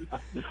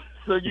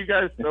 So you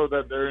guys know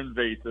that they're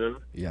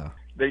invasive. Yeah.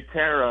 They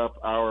tear up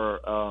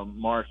our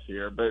marsh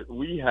here, but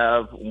we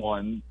have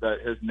one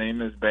that his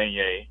name is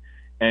Beignet,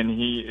 and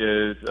he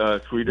is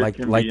sweet as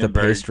can like be the and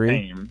very pastry?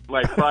 tame,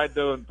 like fried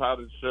dough and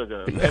powdered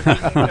sugar. And we name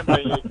him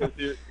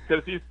Beignet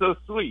because he's so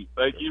sweet.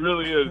 Like he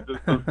really is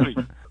just so sweet.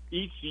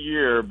 Each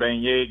year,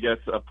 Beignet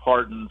gets a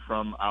pardon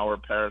from our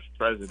parish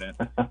president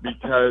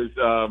because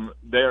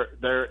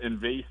they're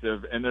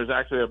invasive, and there's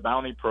actually a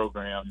bounty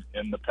program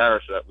in the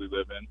parish that we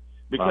live in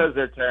because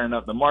they're tearing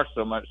up the marsh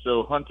so much.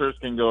 So hunters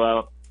can go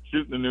out,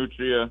 shoot the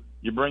nutria.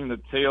 You bring the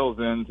tails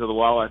into the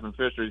wildlife and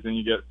fisheries, and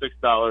you get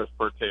 $6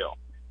 per tail.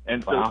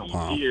 And so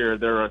each year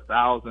there are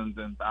thousands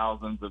and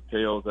thousands of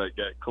tails that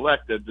get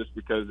collected just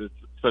because it's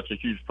such a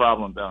huge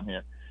problem down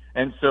here.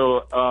 And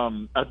so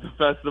at the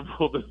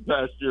festival this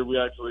past year, we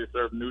actually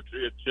served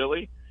nutria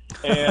chili.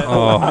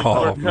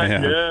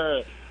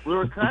 And we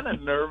were kind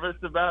of nervous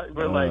about it.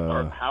 We're like,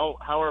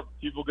 how are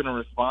people going to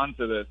respond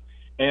to this?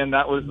 And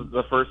that was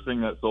the first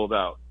thing that sold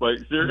out. Like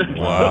seriously,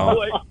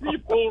 like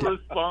people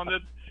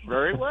responded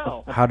very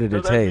well. How did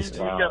it taste?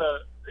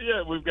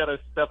 We've got to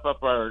step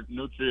up our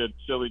nutria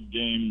chili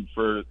game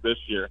for this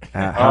year.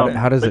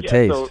 How does it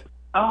taste?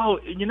 I was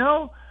going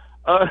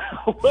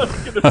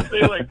to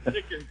say like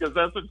chicken because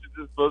that's what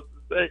you're just supposed to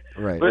say.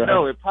 Right. But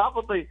no, it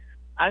probably,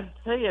 I'd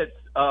say it's,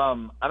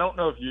 I don't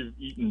know if you've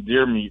eaten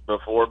deer meat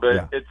before,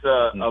 but it's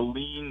a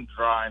lean,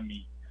 dry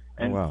meat.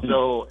 And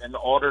so in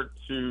order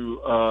to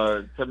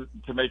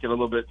make it a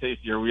little bit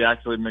tastier, we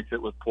actually mix it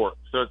with pork.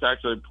 So it's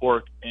actually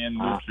pork and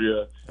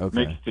nutria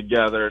mixed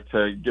together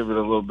to give it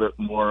a little bit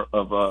more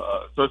of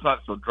so it's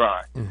not so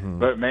dry. Mm-hmm.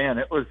 But man,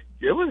 it was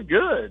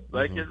good.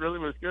 Like it really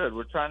was good.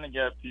 We're trying to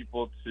get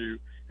people to,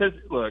 because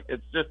look,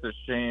 it's just a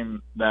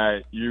shame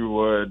that you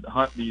would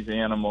hunt these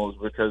animals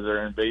because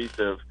they're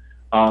invasive,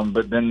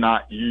 but then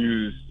not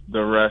use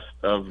the rest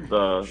of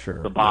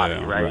the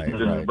body, right?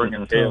 Just bring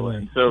a tail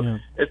in. So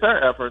it's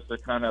our efforts to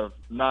kind of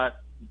not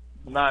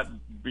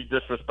be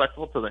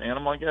disrespectful to the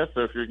animal, I guess.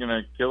 So if you're going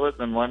to kill it,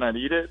 then why not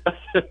eat it?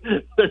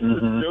 There's this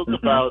joke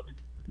about,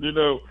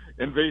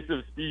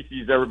 invasive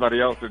species.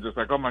 Everybody else are just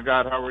like, oh my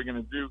God, how are we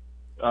going to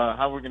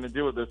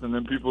deal with this? And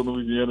then people in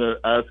Louisiana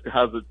ask,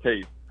 how's it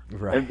taste?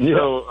 Right. And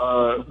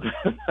so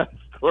that's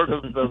sort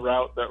of the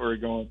route that we're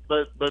going.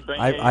 But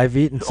I've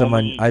eaten some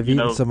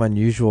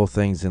unusual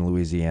things in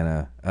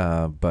Louisiana,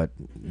 but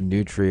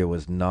nutria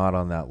was not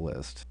on that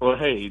list. Well,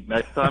 hey,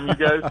 next time you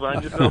guys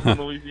find yourself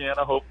in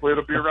Louisiana, hopefully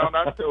it'll be around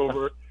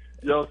October.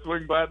 Y'all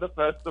swing by the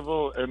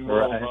festival, and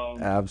we'll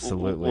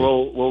absolutely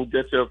we'll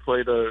get you a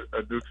plate of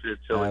nutria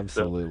chili.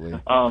 Absolutely.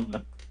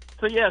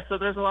 So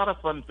there's a lot of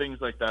fun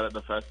things like that at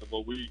the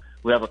festival. We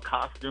have a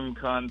costume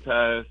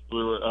contest.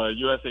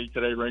 USA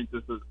Today ranked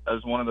us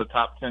as one of the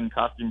top 10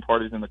 costume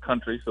parties in the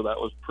country, so that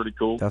was pretty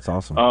cool. That's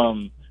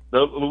awesome.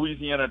 The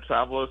Louisiana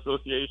Travel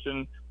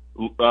Association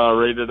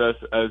rated us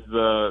as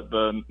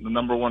the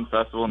number one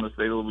festival in the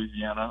state of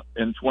Louisiana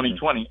in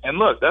 2020. And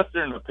look, that's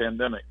during the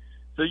pandemic.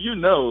 So you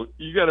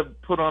got to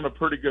put on a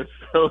pretty good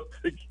show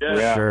to get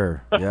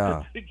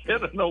to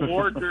get an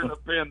award during a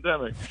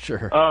pandemic.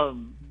 Sure.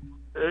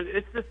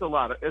 It's just a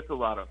lot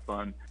of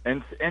fun,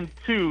 and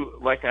two,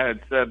 like I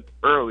had said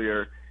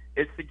earlier,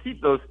 it's to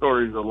keep those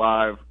stories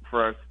alive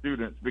for our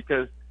students,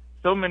 because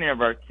so many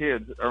of our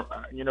kids are,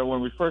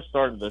 when we first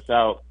started this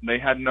out, they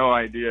had no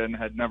idea and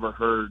had never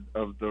heard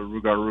of the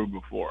Rougarou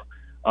before.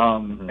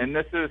 And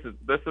this is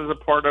a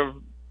part of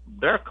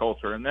their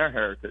culture and their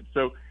heritage.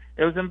 So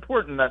it was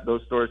important that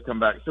those stories come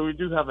back. So we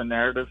do have a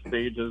narrative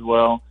stage as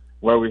well,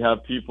 where we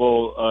have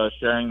people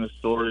sharing the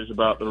stories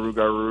about the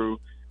Rougarou,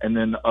 and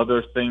then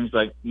other things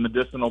like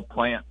medicinal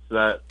plants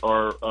that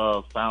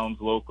are found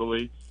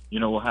locally.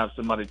 We'll have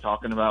somebody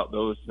talking about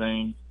those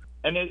things.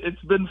 And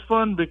it's been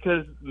fun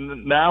because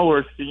now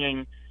we're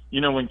seeing,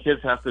 when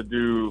kids have to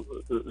do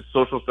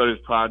social studies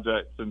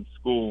projects in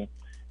school,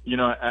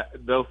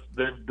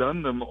 they've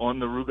done them on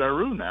the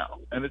Rougarou now,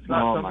 and it's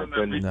not something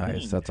that we've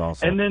nice. seen. That's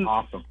awesome. And then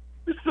awesome.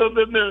 So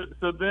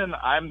then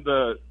I'm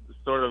the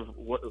sort of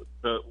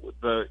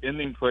the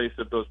ending place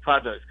of those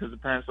projects, because the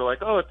parents are like,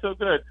 oh, it's so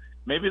good.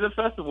 Maybe the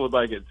festival would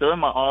like it. So in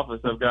my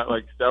office, I've got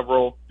like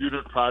several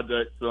student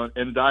projects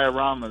in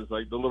dioramas,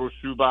 like the little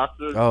shoe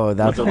boxes. Oh,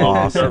 that's with the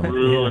awesome.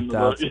 Rougarou and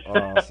That's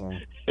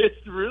awesome.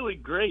 It's really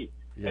great.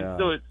 Yeah. And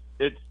so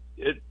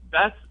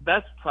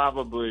that's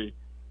probably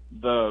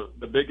the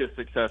biggest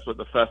success with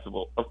the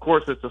festival. Of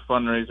course, it's a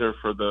fundraiser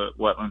for the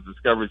Wetlands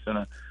Discovery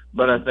Center,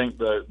 but I think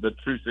the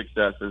true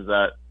success is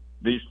that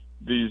these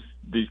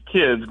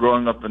kids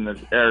growing up in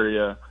this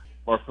area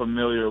are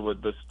familiar with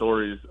the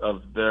stories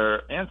of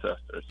their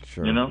ancestors.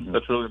 Sure.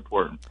 That's really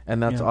important.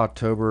 And that's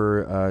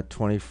October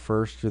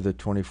 21st through the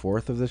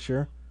 24th of this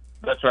year?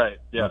 That's right.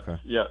 Yeah. Okay.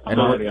 Yeah.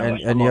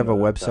 And you have a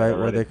website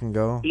where they can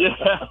go? Yeah.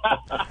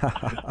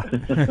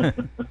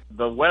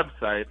 The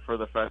website for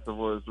the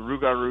festival is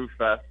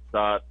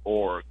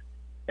rougaroufest.org.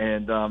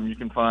 And you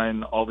can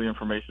find all the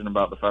information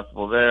about the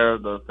festival there,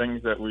 the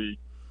things that we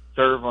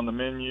serve on the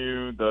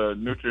menu. The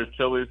Nutria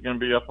chili is going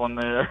to be up on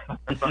there.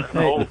 That's a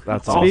whole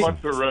awesome.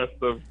 bunch of rest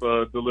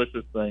of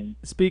delicious things.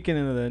 Speaking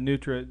of the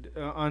Nutria,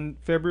 on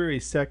February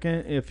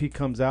 2nd, if he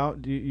comes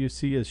out, do you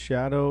see his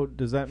shadow?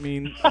 Does that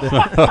mean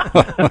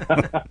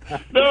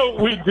No,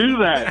 we do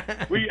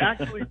that. We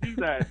actually do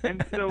that.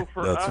 And so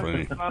for That's us,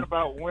 funny. it's not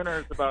about winter,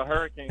 it's about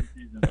hurricane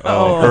season.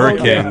 Oh,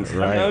 hurricanes, okay.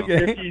 right.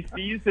 Okay. If he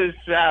sees his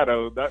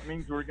shadow, that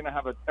means we're going to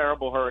have a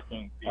terrible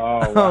hurricane season.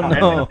 Oh, wow.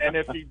 no. And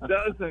if he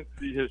doesn't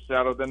see his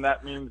shadow, then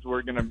that means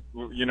we're not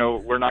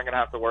going to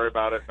have to worry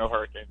about it. No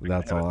hurricanes.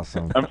 That's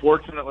awesome.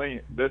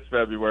 Unfortunately, this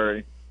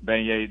February,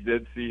 Beignet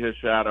did see his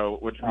shadow,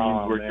 which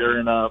means we're man.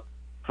 gearing up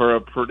for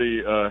a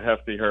pretty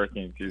hefty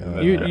hurricane season.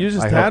 this You year.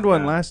 just I had hope-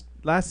 one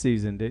last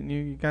season, didn't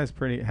you? You guys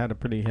had a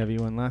pretty heavy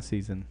one last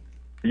season.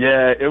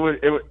 Yeah, it was.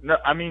 No,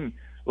 I mean,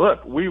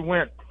 look, we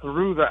went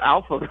through the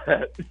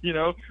alphabet.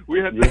 We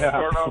had to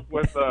start off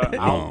with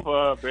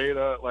alpha,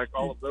 beta, like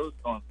all of those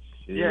storms.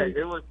 Yeah,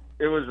 it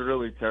was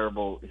really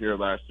terrible here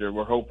last year.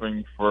 We're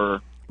hoping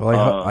for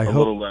Well, I a hope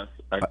little less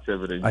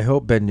activity. I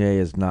hope Beignet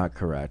is not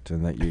correct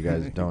and that you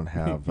guys don't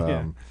have.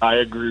 I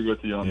agree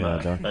with you on Yeah,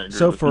 that. don't- I agree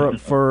so with you.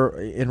 for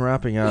in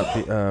wrapping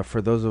up,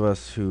 for those of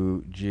us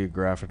who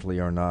geographically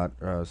are not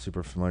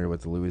super familiar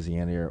with the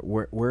Louisiana area,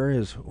 where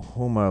is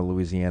Houma,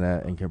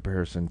 Louisiana, in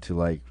comparison to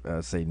like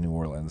say New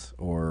Orleans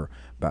or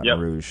Baton Yep.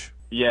 Rouge?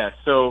 Yeah,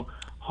 so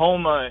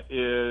Houma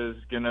is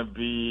going to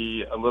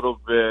be a little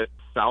bit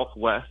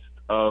southwest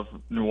of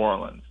New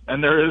Orleans,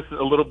 and there is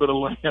a little bit of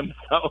land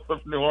south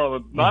of New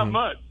Orleans. Not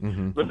much,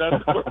 but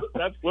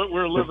that's what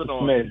we're living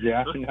on. Smidge,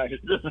 yeah. Nice.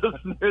 Just a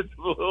smidge,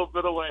 a little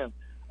bit of land.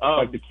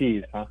 Like the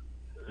Keys, huh?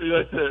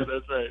 That's it.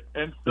 That's right.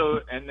 And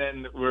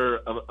then we're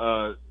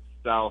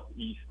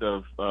southeast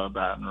of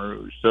Baton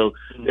Rouge. So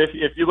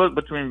if you look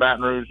between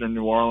Baton Rouge and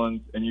New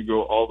Orleans, and you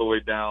go all the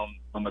way down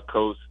on the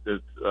coast,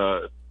 it's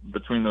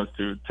between those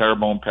two,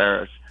 Terrebonne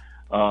Parish.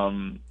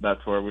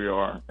 That's where we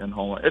are in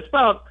Houma. It's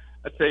about,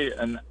 I'd say,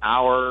 an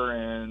hour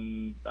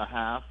and a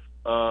half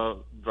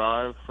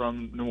drive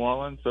from New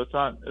Orleans, so it's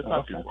not too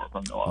far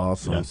from New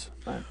Orleans. Awesome. Yes.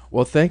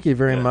 Well, thank you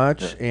very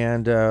much.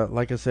 And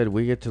like I said,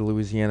 we get to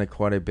Louisiana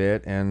quite a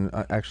bit, and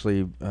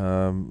actually,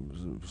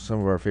 some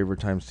of our favorite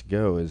times to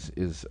go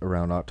is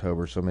around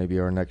October. So maybe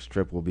our next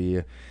trip will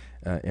be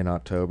in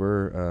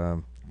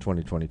October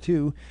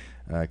 2022,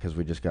 because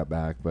we just got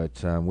back.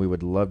 But we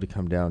would love to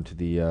come down to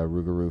the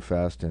Rougarou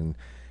Fest and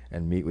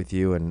meet with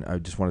you. And I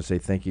just want to say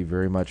thank you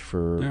very much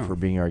for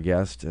being our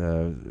guest.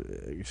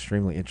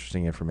 Extremely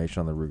interesting information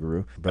on the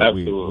Rougarou. But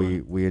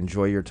Absolutely. we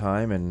enjoy your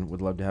time and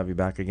would love to have you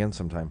back again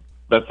sometime.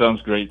 That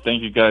sounds great.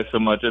 Thank you guys so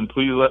much, and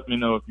please let me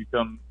know if you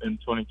come in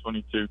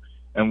 2022,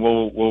 and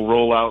we'll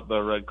roll out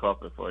the red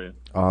carpet for you.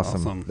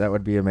 Awesome. That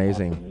would be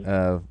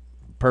amazing.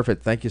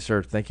 Perfect. Thank you,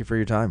 sir. Thank you for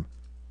your time.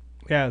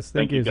 Yes,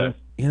 thank you, guys.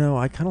 sir.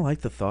 I kind of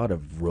like the thought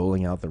of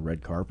rolling out the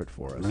red carpet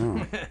for us.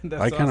 No.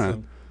 That's I kind of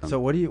awesome. So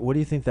what do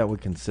you think that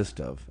would consist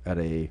of at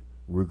a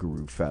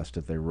Rougarou Fest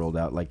if they rolled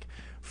out like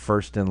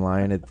first in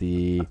line at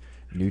the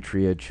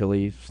Nutria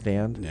chili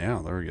stand,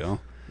 yeah, there we go.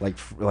 like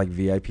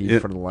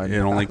VIP for the line?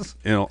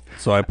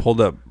 So I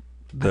pulled up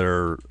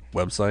their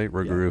website,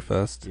 Rougarou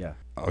Fest. Yeah.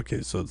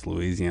 Okay, so it's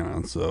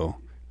Louisiana, so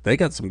they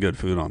got some good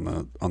food on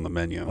the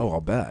menu. Oh,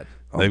 I'll bet.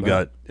 They've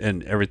got,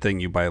 and everything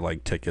you buy,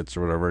 like tickets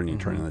or whatever, and you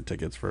turn in the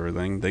tickets for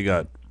everything. They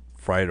got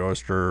fried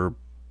oyster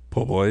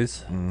po'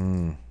 boys.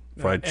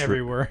 fried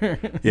everywhere.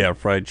 Yeah,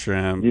 fried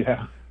shrimp,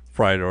 Yeah.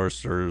 fried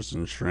oysters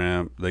and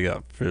shrimp. They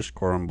got fish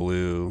cordon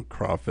bleu,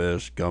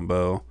 crawfish,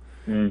 gumbo,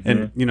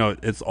 and you know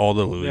it's all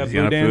the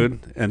Louisiana boudin.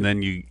 food. And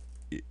then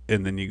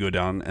you go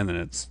down, and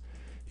then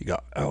you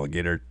got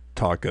alligator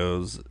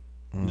tacos,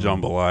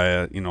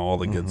 jambalaya, you know all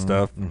the good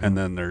stuff. And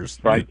then there's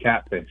Fried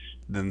catfish.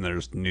 then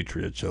there's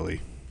Nutria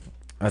chili.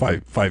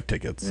 That's Five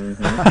tickets.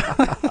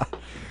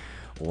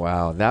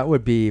 Wow, that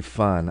would be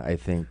fun. I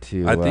think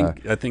to I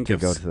think to if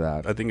go to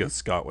that. I think if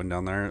Scott went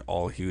down there,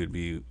 all he would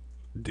be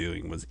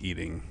doing was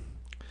eating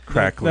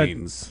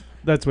cracklings,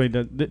 That's what he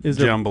does. Is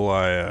there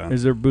jambalaya.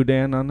 is there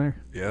boudin on there?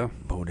 Yeah,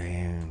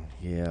 Boudin,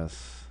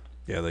 yes.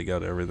 yeah, they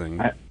got everything.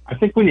 I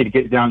think we need to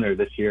get down there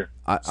this year.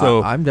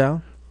 I'm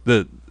down.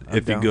 If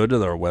down. you go to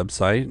their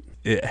website,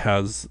 it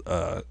has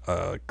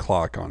a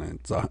clock on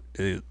it.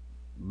 The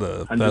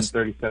fest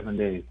 137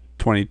 days.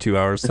 22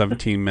 hours,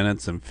 17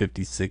 minutes, and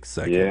 56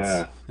 seconds.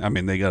 Yeah. I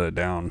mean, they got it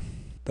down.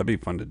 That'd be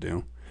fun to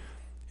do.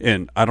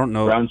 And I don't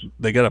know. Rounds-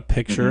 They got a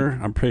picture.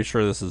 I'm pretty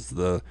sure this is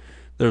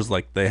there's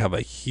like, they have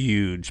a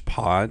huge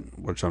pot,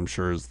 which I'm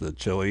sure is the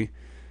chili.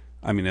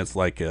 I mean, it's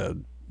like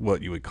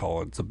what you would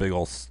call it. It's a big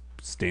old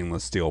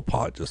stainless steel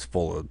pot just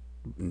full of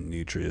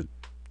Nutria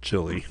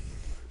chili.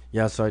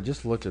 Yeah, so I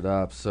just looked it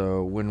up.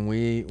 So when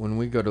we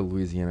go to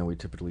Louisiana, we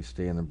typically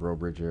stay in the Breaux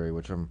Bridge area,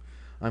 which I'm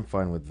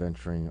fine with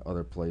venturing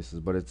other places,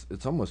 but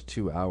it's almost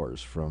 2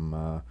 hours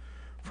from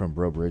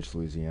Breaux Bridge,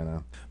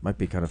 Louisiana. Might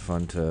be kind of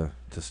fun to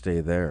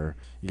stay there.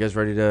 You guys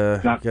ready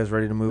to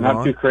move Not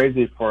on? too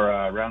crazy for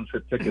round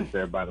trip tickets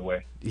there, by the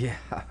way. Yeah.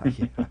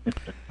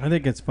 I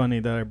think it's funny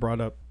that I brought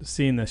up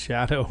seeing the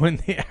shadow when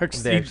they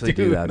actually, They actually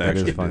do that. They That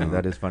is actually funny. do.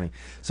 That is funny.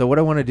 So what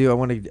I want to do, I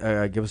want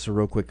to give us a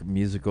real quick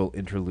musical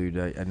interlude.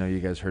 I know you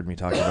guys heard me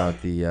talk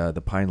about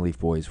the Pine Leaf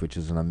Boys, which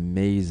is an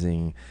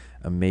amazing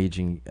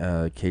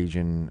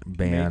Cajun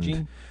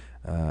band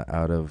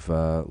out of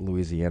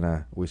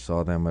Louisiana. We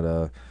saw them at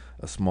a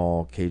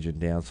small Cajun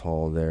dance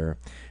hall there.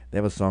 They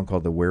have a song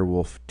called the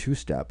Werewolf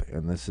Two-Step,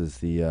 and this is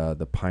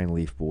the Pine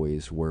Leaf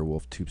Boys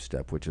Werewolf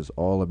Two-Step, which is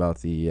all about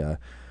the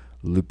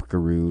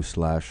loup-garou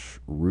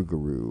 /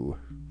 rougarou.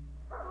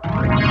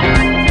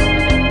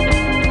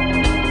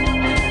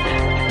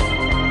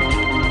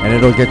 And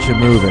it'll get you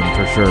moving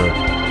for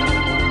sure.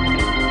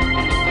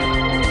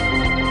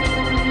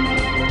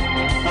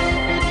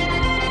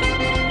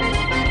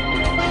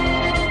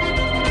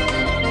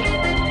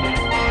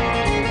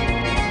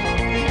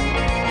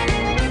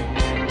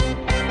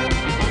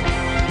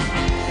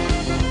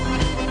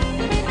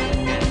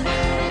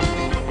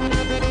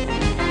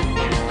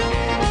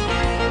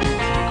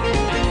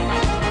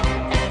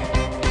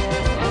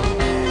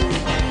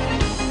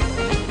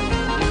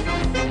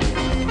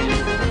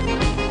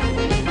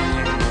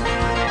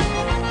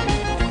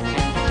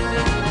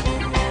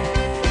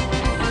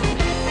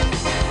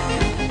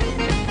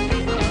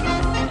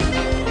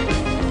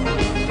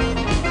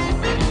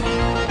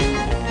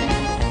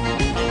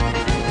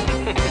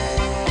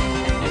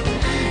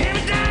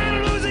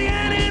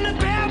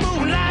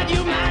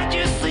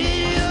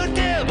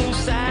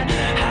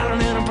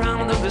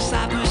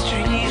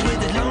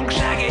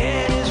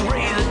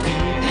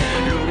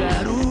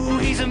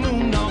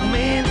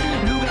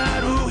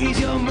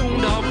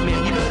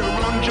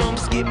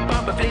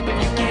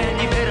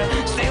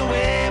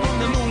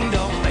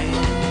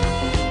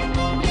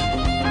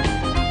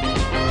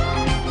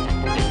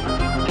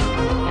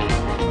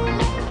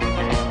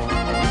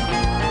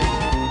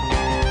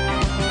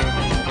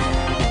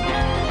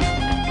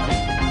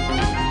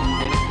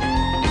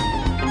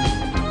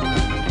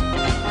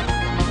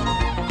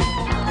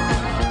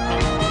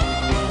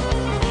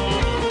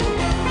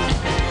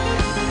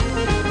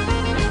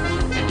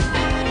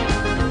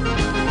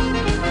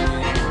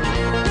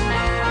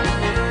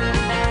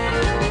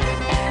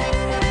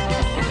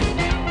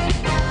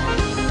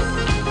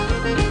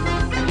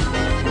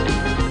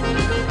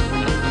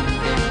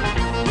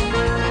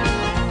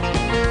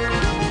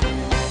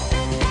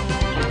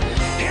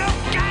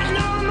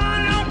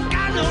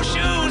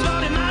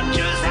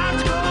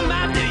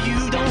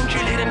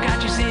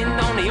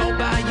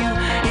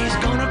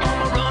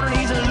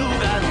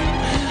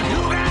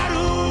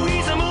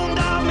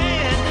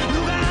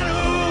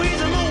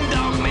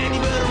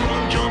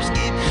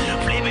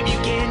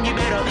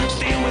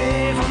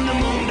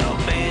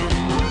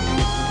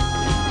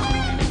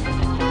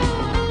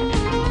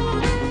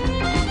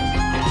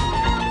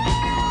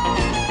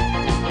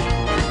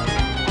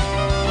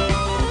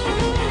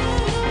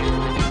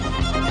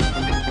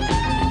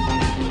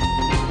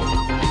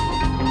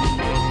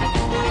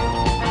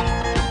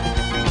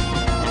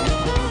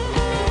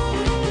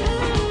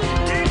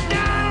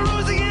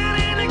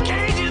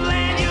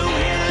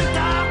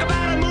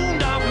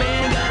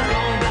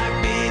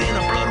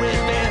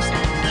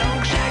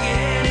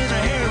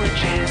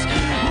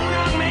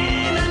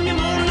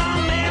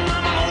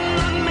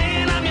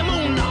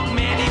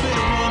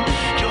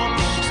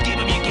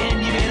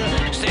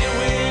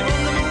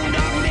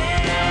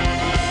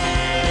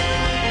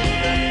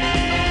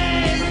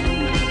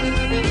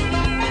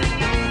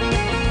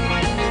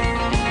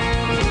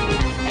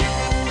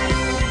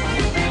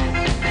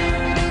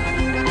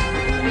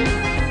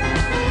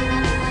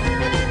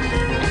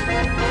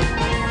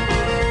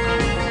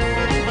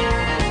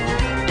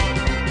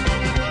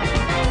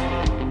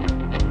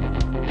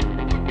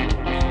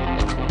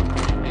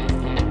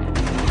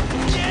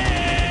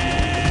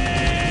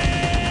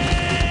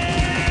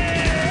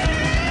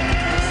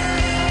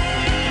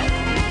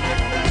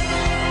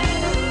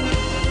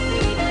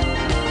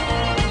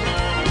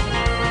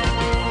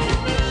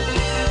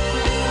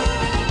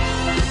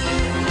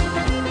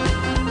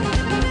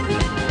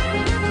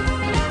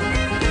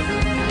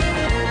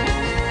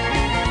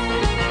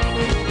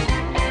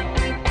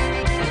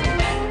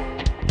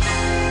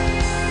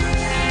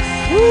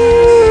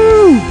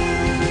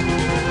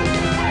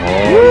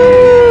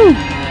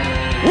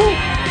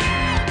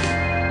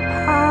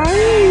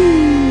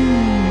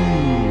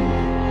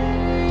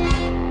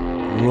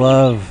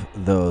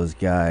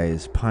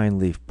 guys, Pine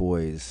Leaf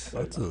Boys.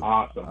 That's a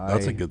Awesome.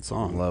 That's a good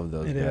song. Love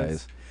those It guys.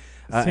 is.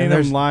 And Seeing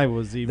them live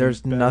was even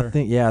there's better.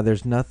 nothing. Yeah,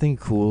 there's nothing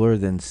cooler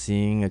than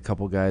seeing a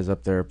couple guys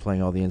up there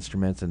playing all the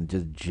instruments and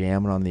just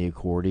jamming on the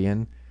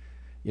accordion.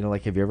 You know,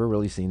 like, have you ever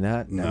really seen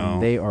that? No.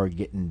 And they are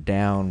getting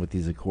down with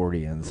these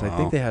accordions. I Wow.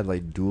 think they had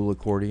like dual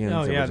accordions.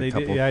 Oh There yeah, was a they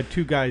couple, did. Yeah, I had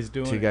two guys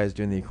doing two it. guys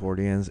doing the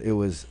accordions. It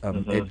was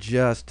it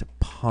just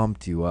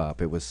pumped you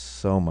up. It was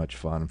so much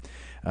fun.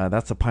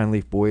 That's the Pine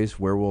Leaf Boys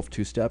Werewolf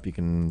two-step. You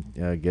can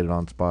get it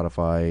on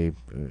Spotify,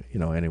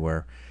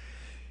 anywhere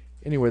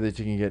that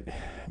you can get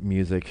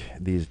music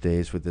these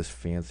days with this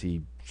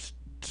fancy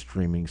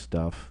streaming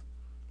stuff.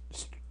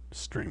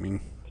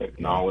 Streaming.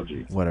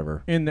 Technology.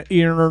 Whatever. In the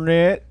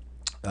internet.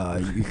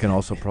 You can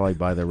also probably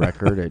buy the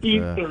record at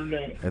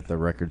Ethernet. the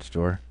record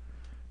store.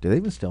 Do they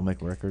even still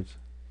make records?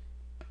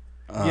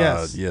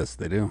 Yes. Yes,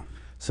 they do.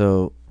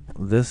 So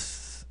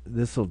this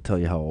will tell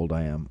you how old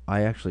I am.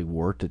 I actually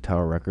worked at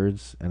Tower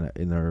Records, and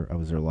I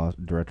was their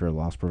director of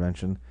loss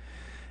prevention.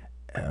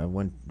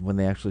 When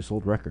they actually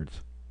sold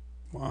records,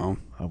 Wow.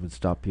 I would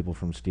stop people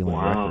from stealing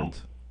Wow.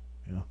 records.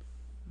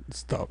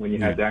 Stop. When you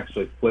had to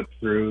actually flip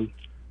through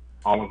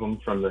all of them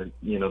from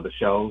the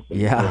shelves. And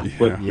Yeah.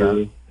 Flip Yeah.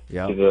 through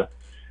Yeah, to the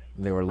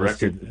they were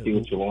record to see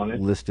what you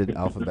wanted. listed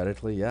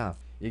alphabetically. Yeah,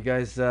 you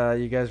guys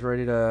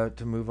ready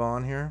to move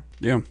on here?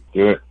 Yeah.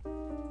 Do it.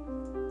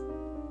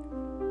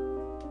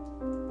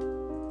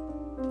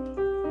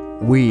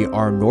 We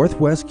are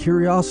Northwest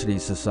Curiosity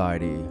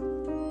Society,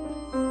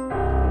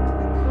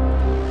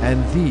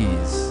 and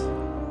these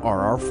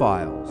are our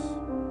files.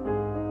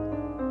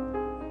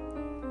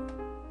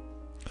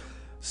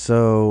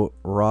 So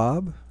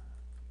Rob,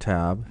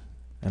 Tab,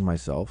 and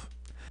myself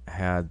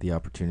had the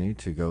opportunity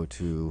to go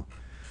to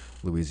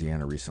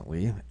Louisiana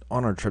recently.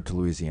 On our trip to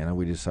Louisiana,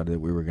 we decided that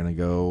we were going to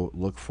go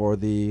look for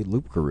the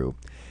Loup Garou.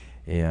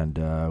 And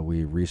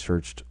we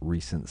researched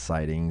recent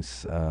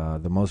sightings.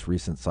 The most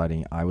recent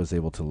sighting I was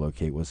able to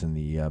locate was in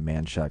the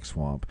Manchac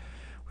Swamp,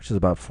 which is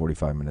about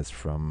 45 minutes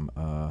from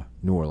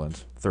New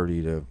Orleans,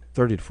 30 to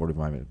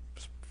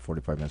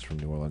 45 minutes from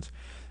New Orleans.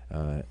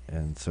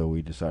 And so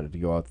we decided to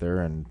go out there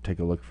and take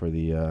a look for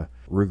the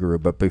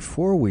Rougarou. But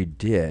before we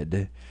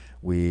did,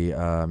 we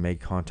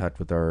made contact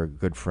with our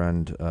good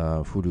friend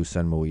Hoodoo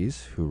Saint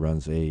Moise, who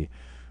runs a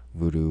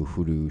voodoo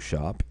hoodoo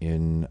shop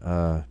in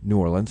New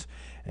Orleans.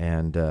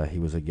 And he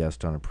was a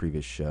guest on a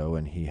previous show,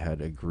 and he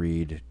had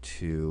agreed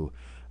to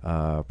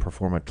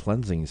perform a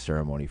cleansing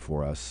ceremony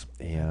for us.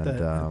 And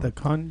The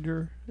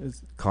Conjure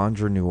is.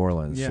 Conjure New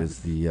Orleans Yeah. is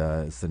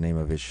the name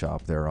of his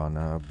shop there on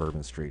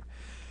Bourbon Street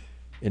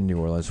in New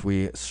Orleans.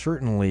 We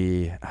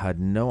certainly had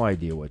no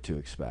idea what to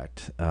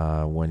expect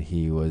when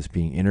he was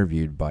being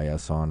interviewed by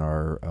us on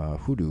our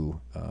hoodoo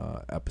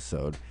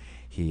episode.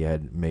 He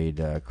had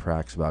made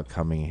cracks about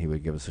coming. He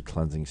would give us a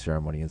cleansing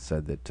ceremony and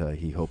said that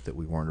he hoped that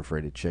we weren't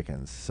afraid of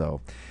chickens.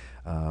 So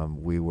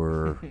we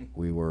were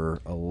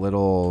a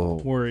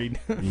little Worried.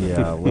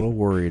 a little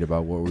worried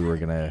about what we were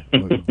gonna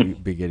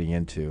be getting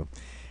into.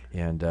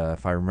 And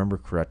if I remember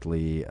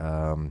correctly,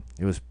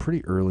 it was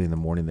pretty early in the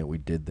morning that we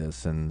did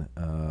this, and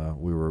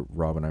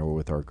Rob and I were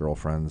with our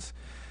girlfriends,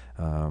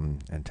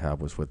 and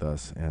Tab was with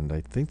us, and I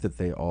think that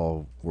they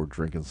all were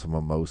drinking some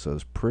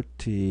mimosas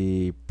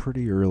pretty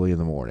early in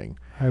the morning.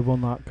 I will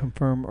not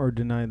confirm or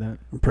deny that.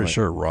 I'm pretty Right.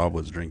 sure Rob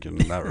was drinking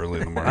that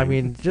early in the morning. I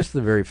mean, just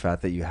the very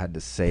fact that you had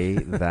to say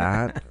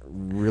that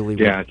really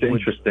Yeah, it's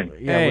interesting.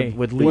 Hey,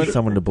 would lead when-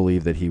 someone to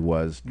believe that he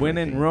was When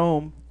in drinking.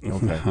 Rome.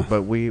 Okay,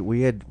 but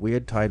we had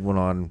tied one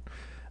on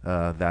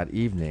that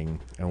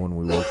evening, and when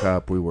we woke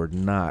up, we were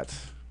not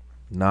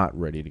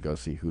ready to go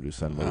see Hoodoo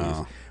Saint Moise.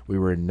 Oh. We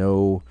were in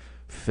no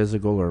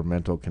physical or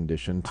mental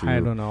condition to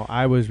I don't know.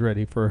 I was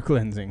ready for a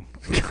cleansing.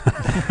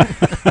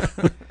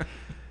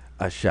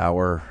 a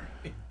shower.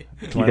 Yeah,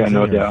 no cleansing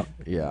or- doubt.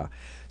 Yeah.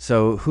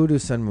 So Hoodoo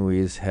Saint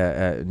Moise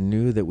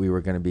knew that we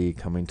were going to be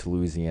coming to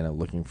Louisiana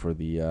looking for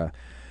the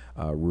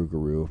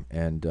Rougarou,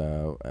 and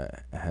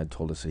had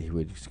told us that he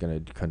was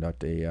going to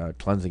conduct a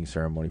cleansing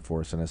ceremony for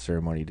us and a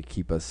ceremony to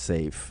keep us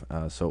safe.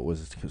 So it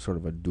was sort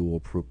of a dual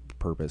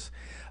purpose.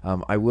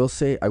 I will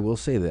say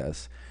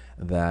this,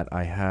 that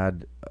I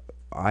had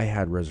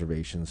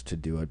reservations to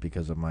do it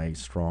because of my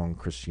strong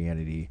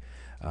Christianity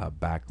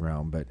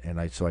background,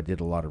 so I did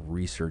a lot of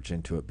research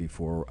into it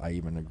before I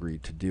even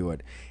agreed to do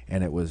it,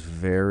 and it was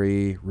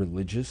very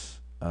religious.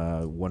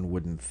 One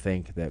wouldn't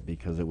think that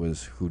because it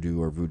was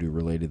hoodoo or voodoo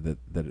related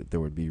that there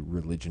would be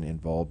religion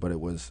involved, but it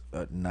was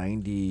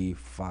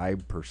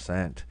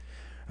 95%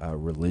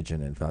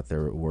 religion. In fact,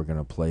 we're going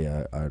to play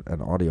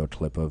an audio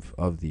clip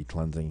of the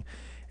cleansing,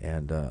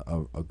 and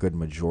a good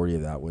majority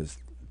of that was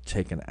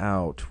taken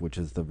out, which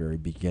is the very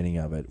beginning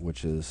of it,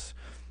 which is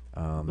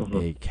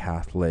a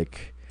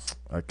Catholic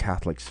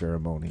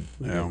ceremony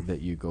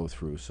that you go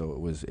through. So it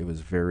was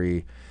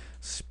very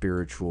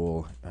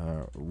spiritual,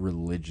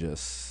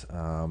 religious,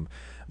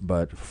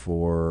 but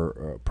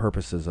for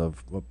purposes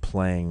of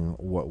playing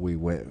what we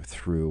went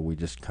through, we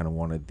just kind of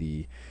wanted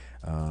the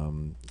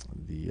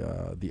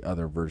the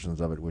other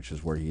versions of it, which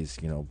is where he's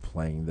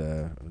playing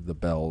the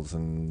bells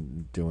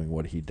and doing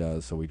what he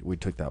does. So we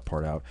took that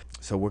part out.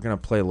 So we're gonna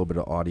play a little bit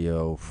of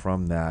audio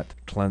from that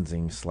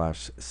cleansing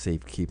 /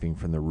 safekeeping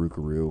from the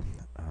Rougarou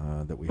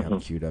that we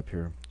have queued up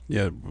here.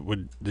 Yeah.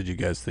 Did you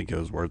guys think it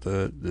was worth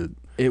it? Did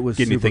It was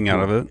get anything super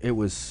out cool. of it? It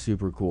was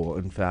super cool.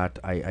 In fact,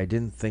 I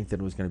didn't think that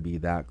it was going to be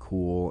that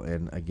cool.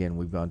 And again,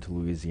 we've gone to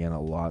Louisiana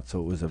a lot, so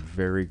it was a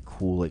very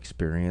cool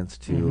experience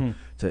to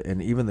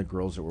and even the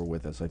girls that were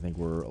with us, I think,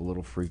 were a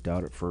little freaked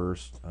out at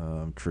first,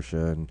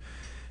 Trisha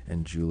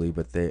and Julie,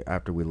 but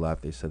after we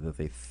left, they said that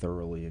they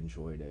thoroughly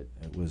enjoyed it.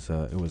 It was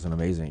an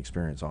amazing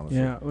experience, honestly.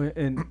 Yeah,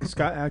 and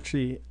Scott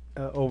actually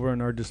over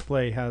in our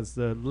display has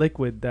the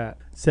liquid that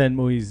Saint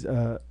Moise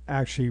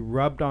actually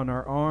rubbed on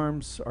our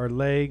arms, our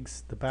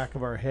legs, the back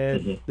of our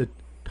head, the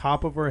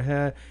top of our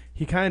head.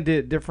 He kind of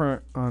did it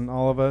different on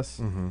all of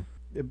us,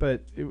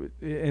 but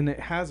it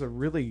has a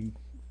really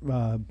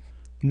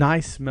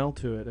nice smell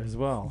to it as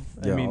well.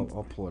 Yeah, I mean,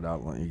 I'll pull it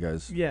out and let you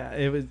guys. yeah,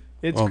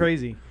 it's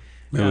crazy.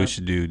 Maybe we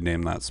should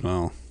name that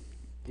smell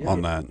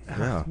on that.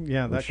 Yeah,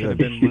 Yeah, we that could have should.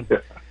 been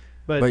one.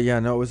 But yeah,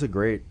 no, it was a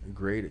great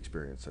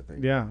experience, I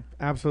think. Yeah,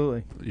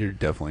 absolutely. You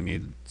definitely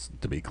need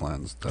to be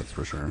cleansed. That's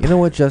for sure. You know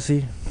what,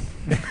 Jesse?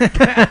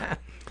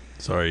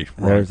 Sorry,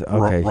 There's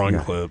wrong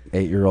yeah. clip.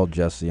 8-year-old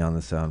Jesse on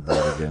the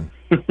soundboard again.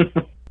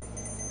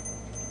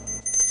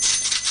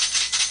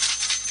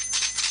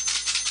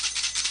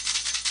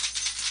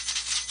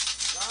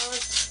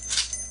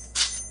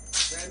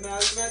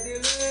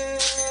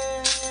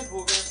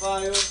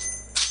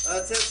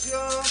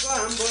 Attention,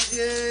 grand bon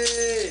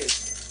Dieu.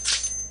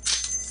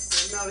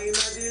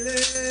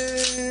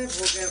 Sainte-Marie-Madeleine,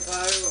 pour qu'un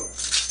faillot.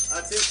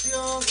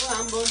 Attention,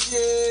 grand bon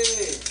Dieu.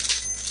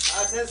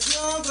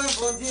 Attention, grand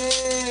bon Dieu.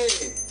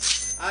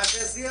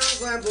 Attention,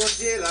 grand bon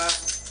Dieu là.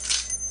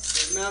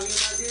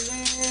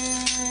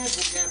 Sainte-Marie-Madeleine,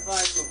 pour qu'un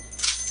faillot.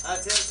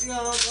 Attention,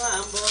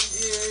 grand bon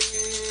Dieu.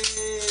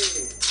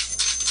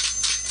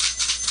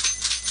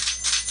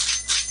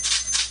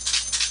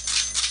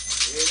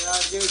 Et à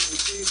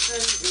Jésus-Christ,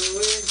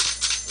 Saint-Joël.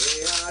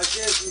 Et à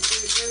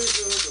Jésus-Christ,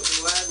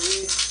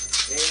 Saint-Joël.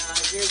 Et à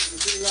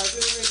Jésus-Christ, la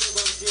journée de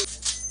bon Dieu.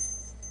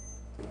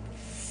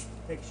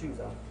 Take shoes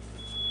off.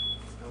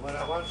 And what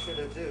I want you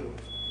to do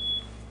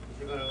is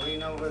you're going to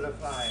lean over the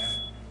fire.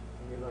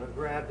 And you're going to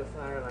grab the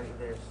fire like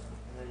this.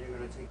 And then you're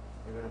going to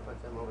put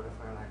them over the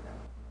fire like that.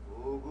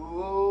 Au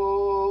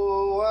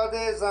roi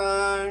des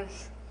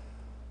anges,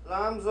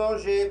 l'âme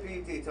j'ai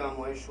pitié, t'en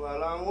moi, choix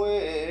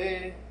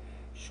l'enoué.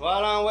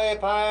 Choix l'enoué,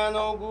 pas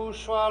non goût,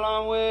 choix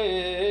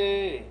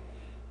l'enoué.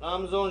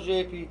 L'âme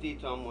j'ai pitié,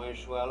 t'en moi,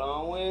 choix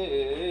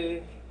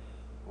l'enoué.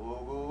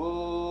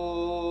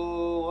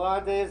 Au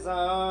roi des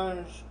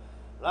anges,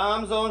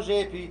 l'âme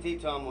j'ai pitié,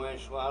 t'en moi,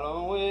 choix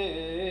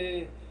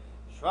l'enoué.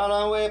 Choix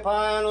l'enoué,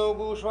 pas non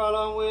goût, choix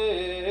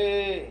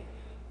l'enoué.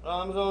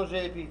 L'âme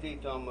j'ai pitié,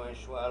 t'en moi,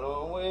 choix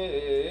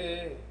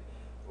l'enoué.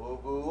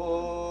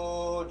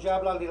 Au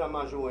diable a dit la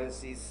majoué,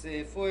 si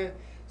c'est fouet,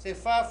 c'est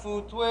fa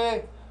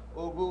foutoué.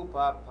 Au goût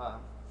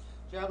papa,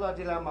 diable a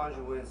dit la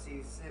majoué,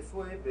 si c'est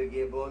fouet,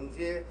 bégué bon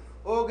Dieu.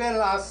 Au gué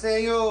la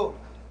seyo,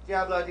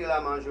 diable a dit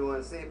la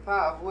majoué, c'est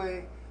pas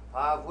vrai.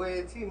 Pas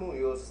vrai,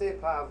 Timouyo,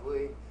 c'est pas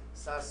vrai.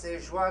 Ça c'est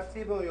joie,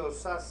 Timouyo,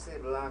 ça c'est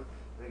blanc.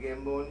 Bégué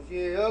bon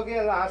Dieu, au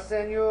gué la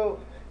seyo,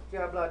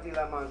 diable a dit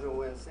la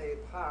majoué, c'est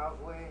pas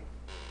vrai.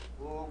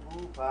 Au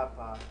goût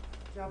papa,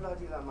 diable a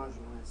dit la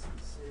majoué, si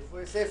c'est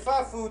vrai, c'est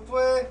fa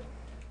foutoué.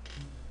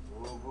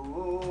 Au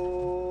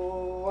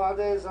roi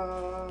des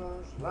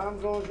anges, l'âme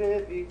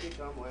j'ai piqué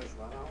comme moi,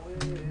 choix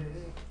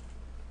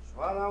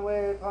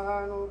l'enoué,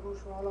 pas non goût,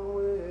 choix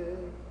l'enoué.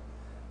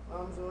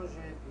 L'âme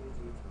j'ai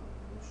piqué comme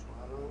moi,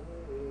 choix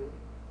l'enoué.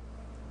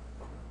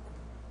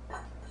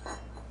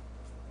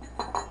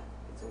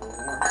 It's a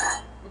little more.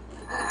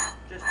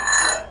 Just a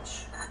touch.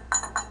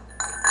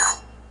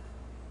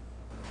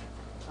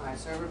 Alright,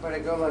 so everybody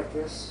go like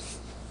this.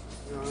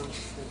 You know,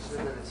 make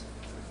sure that it's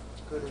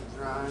good and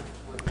dry.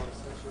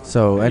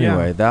 So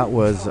anyway, that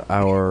was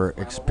our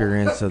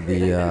experience of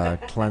the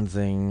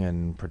cleansing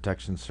and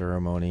protection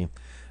ceremony.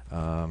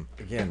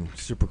 Again,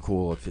 super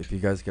cool. If you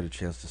guys get a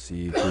chance to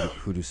see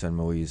Hoodoo Saint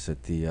Moise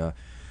at the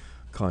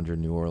Conjure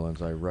New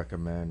Orleans, I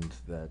recommend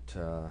that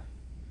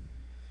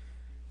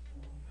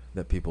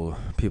that people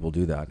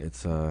do that.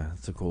 It's a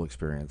cool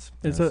experience.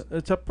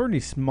 It's a pretty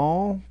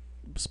small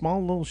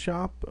little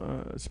shop,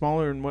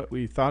 smaller than what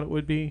we thought it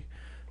would be.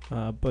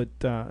 But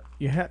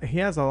he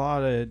has a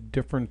lot of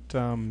different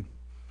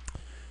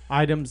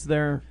items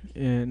there,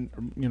 and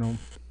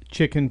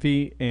chicken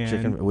feet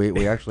and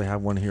We actually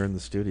have one here in the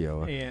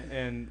studio,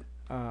 and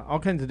all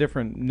kinds of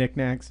different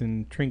knickknacks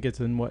and trinkets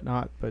and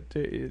whatnot. But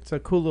it's a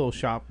cool little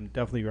shop, and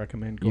definitely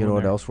recommend going. You know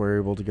what there. else we're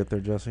able to get there,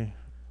 Jesse?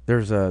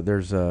 There's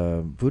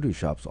voodoo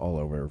shops all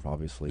over,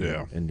 obviously,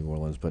 in New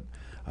Orleans. But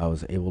I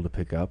was able to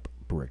pick up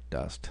brick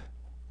dust.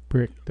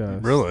 Brick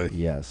dust. Really?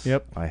 Yes.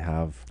 Yep. I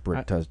have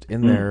brick dust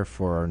in there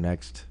for our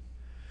next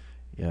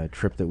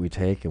trip that we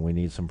take, and we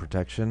need some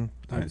protection.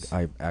 Nice.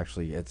 I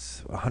actually,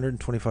 it's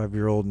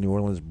 125-year-old New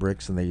Orleans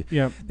bricks, and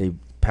Yep. they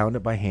pound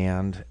it by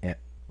hand. And it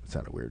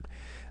sounded weird.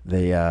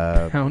 They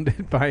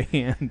Pounded by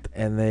hand.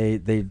 and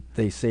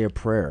they say a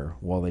prayer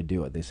while they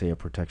do it. They say a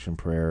protection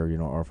prayer.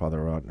 Our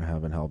Father who art in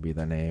heaven, hallowed be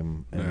thy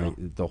name.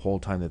 And the whole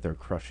time that they're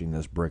crushing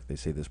this brick, they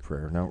say this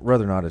prayer. Now,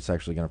 whether or not it's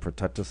actually going to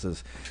protect us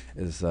is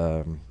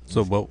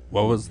So what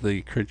was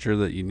the creature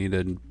that you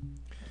needed?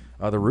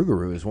 the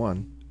Rougarou is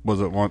one.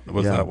 Was it one?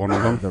 Was Yeah, that one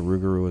of them? The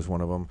Rougarou is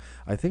one of them.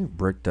 I think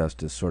brick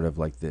dust is sort of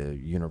like the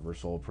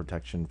universal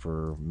protection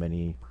for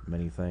many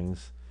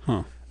things.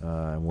 Huh.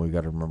 And we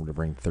got to remember to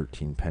bring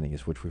 13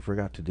 pennies, which we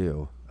forgot to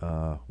do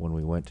when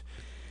we went.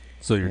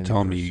 So you're in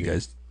telling me you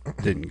pursuit. guys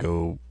didn't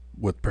go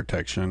with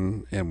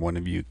protection, and one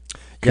of you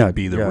could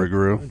be the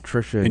Rougarou,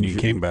 Trisha and you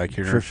came back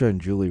here. Trisha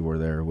and Julie were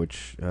there,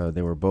 which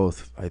they were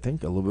both, I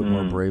think, a little bit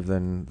more brave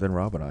than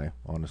Rob and I,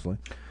 honestly.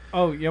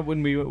 Oh yeah,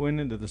 when we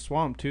went into the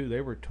swamp too, they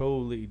were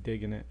totally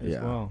digging it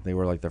as well. They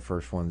were like the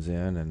first ones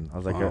in, and I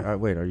was like, Wow.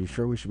 wait, are you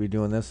sure we should be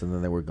doing this? And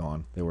then they were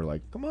gone. They were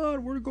like, come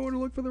on, we're going to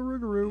look for the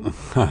Rougarou.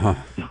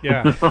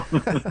 Yeah.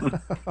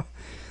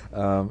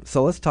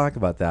 So let's talk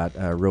about that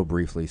real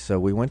briefly. So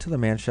we went to the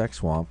Manchac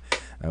Swamp,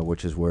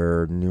 which is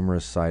where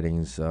numerous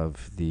sightings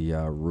of the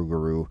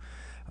Rougarou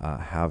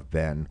have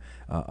been.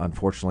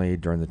 Unfortunately,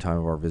 during the time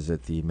of our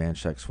visit, the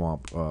Manchac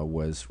Swamp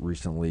was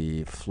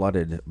recently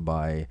flooded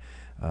by,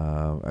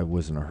 it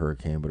wasn't a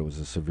hurricane, but it was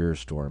a severe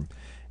storm.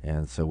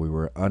 And so we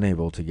were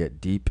unable to get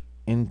deep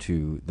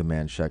into the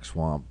Manchac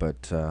Swamp,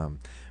 but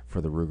for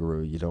the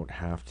Rougarou, you don't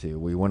have to.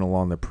 We went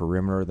along the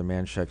perimeter of the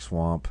Manchac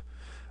Swamp.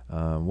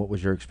 What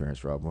was your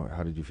experience, Rob?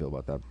 How did you feel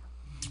about that?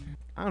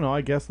 I don't know.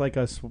 I guess like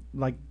us,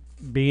 like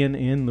being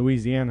in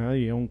Louisiana,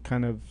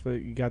 kind of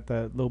you got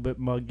that little bit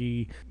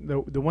muggy.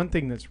 The one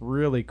thing that's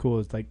really cool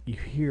is like you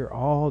hear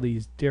all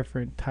these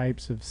different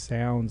types of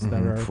sounds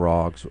that are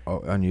Frogs,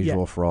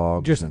 unusual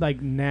frogs. just and-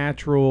 like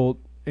natural.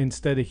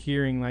 Instead of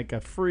hearing like a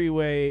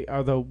freeway,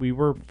 although we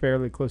were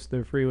fairly close to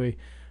the freeway,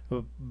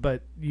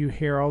 but you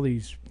hear all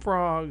these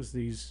frogs,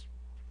 these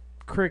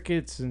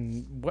crickets,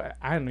 and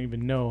I don't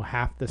even know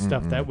half the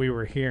stuff that we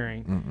were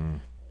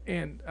hearing.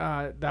 And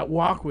that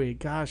walkway,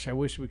 gosh, I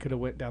wish we could have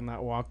went down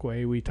that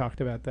walkway. We talked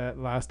about that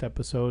last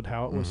episode,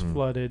 how it was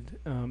flooded.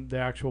 The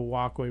actual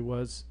walkway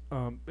was,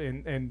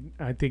 and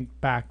I think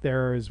back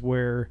there is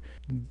where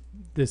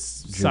this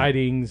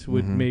sightings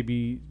would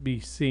maybe be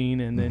seen,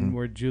 and then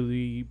where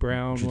Julie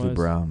Brown Julie was.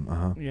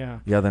 Brown, Yeah.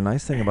 Yeah, the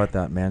nice thing about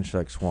that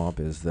Manchac Swamp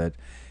is that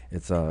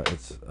it's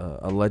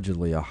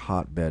allegedly a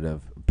hotbed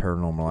of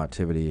paranormal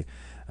activity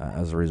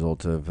as a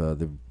result of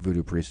the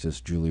voodoo priestess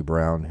Julie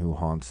Brown, who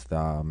haunts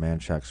the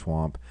Manchac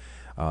Swamp,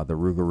 the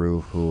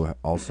Rougarou, who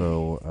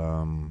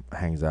also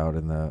hangs out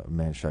in the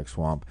Manchac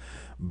Swamp.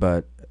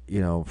 But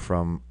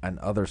from an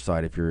other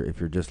side, if you're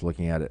just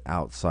looking at it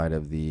outside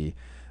of the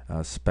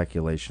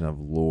speculation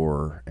of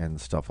lore and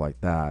stuff like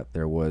that,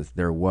 there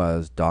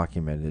was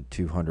documented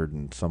 200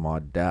 and some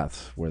odd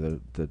deaths where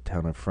the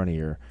town of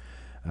Frenia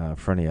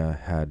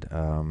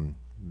had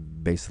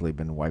basically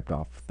been wiped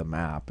off the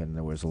map, and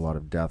there was a lot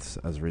of deaths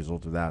as a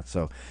result of that.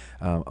 So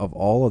of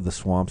all of the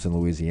swamps in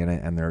Louisiana,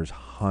 and there's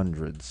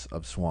hundreds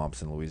of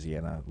swamps in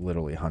Louisiana,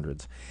 literally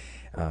hundreds,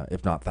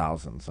 if not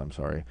thousands, I'm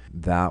sorry,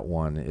 that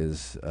one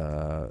is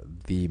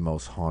the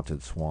most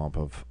haunted swamp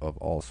of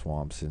all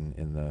swamps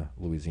in the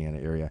Louisiana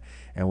area.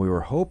 And we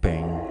were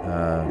hoping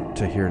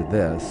to hear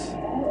this.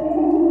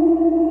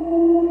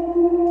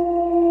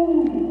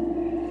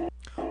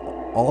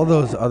 All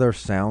those other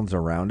sounds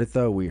around it,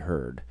 though, we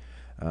heard.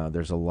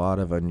 There's a lot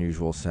of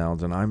unusual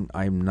sounds, and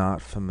I'm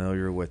not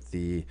familiar with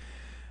the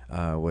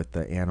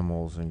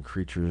animals and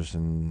creatures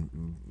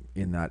in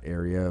that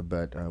area,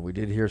 but we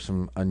did hear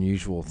some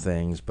unusual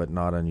things, but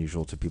not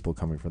unusual to people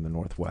coming from the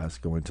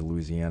Northwest, going to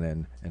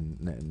Louisiana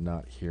and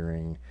not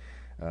hearing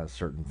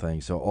certain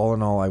things. So all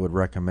in all, I would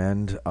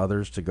recommend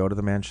others to go to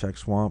the Manchac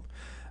Swamp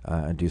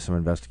and do some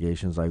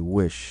investigations. I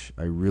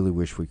really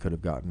wish we could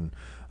have gotten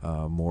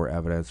more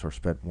evidence or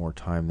spent more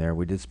time there.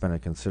 We did spend a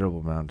considerable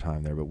amount of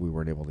time there, but we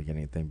weren't able to get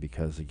anything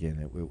because,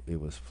 again, it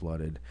was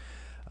flooded.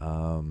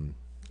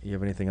 You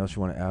have anything else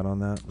you want to add on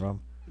that, Rob?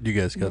 You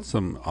guys got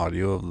some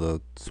audio of the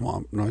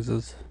swamp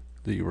noises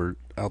that you were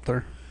out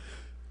there?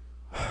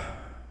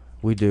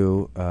 We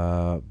do,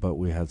 but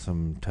we had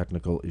some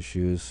technical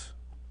issues.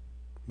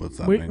 What's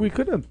that We mean?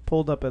 could have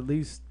pulled up at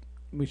least.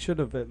 We should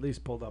have at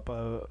least pulled up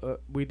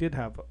we did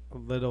have a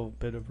little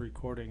bit of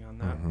recording on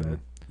that, but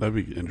That'd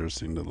be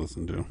interesting to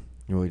listen to.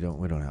 We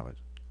don't have it.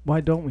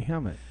 why don't we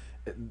have it?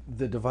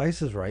 The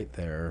device is right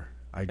there.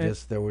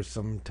 There was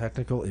some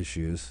technical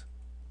issues.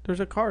 There's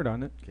a card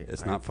on it.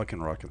 It's not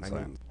fucking rocket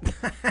science.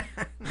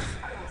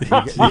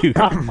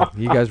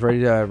 You guys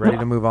ready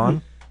to move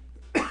on?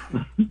 All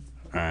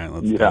right,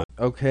 let's go.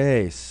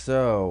 Okay,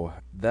 so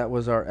that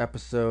was our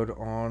episode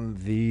on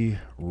the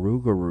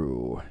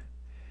Rougarou,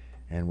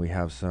 and we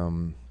have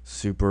some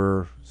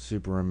super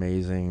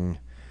amazing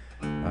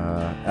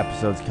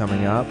episodes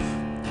coming up.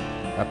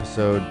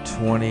 Episode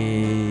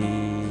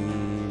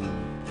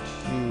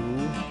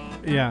 22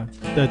 Yeah,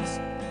 that's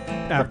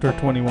after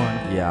 21.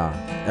 Yeah,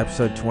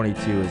 episode 22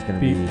 is going to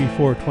be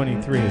Before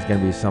 23. is going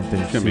to be something.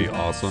 It's gonna be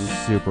awesome.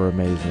 super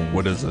amazing.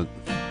 What is it?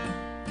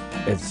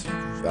 It's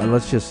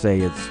let's just say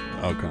it's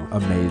Okay.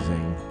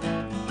 amazing.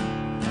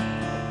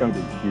 It's gonna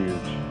be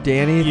huge.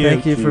 Danny, Huge.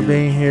 thank you for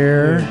being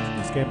here.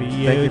 It's going to be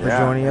Thank you huge. for Yeah,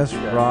 joining us,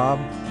 thank you, guys. Rob,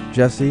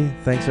 Jesse.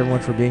 Thanks everyone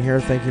for being here.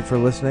 Thank you for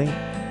listening.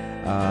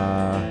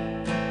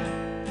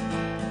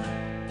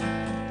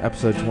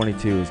 Episode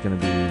 22 is going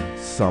to be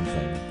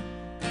something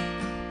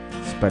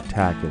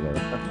spectacular.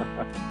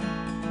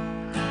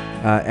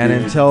 And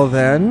until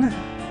then,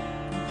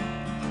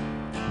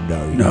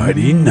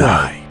 Nighty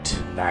night.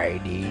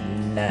 nighty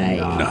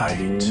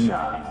Night.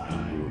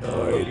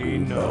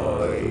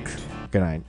 good night.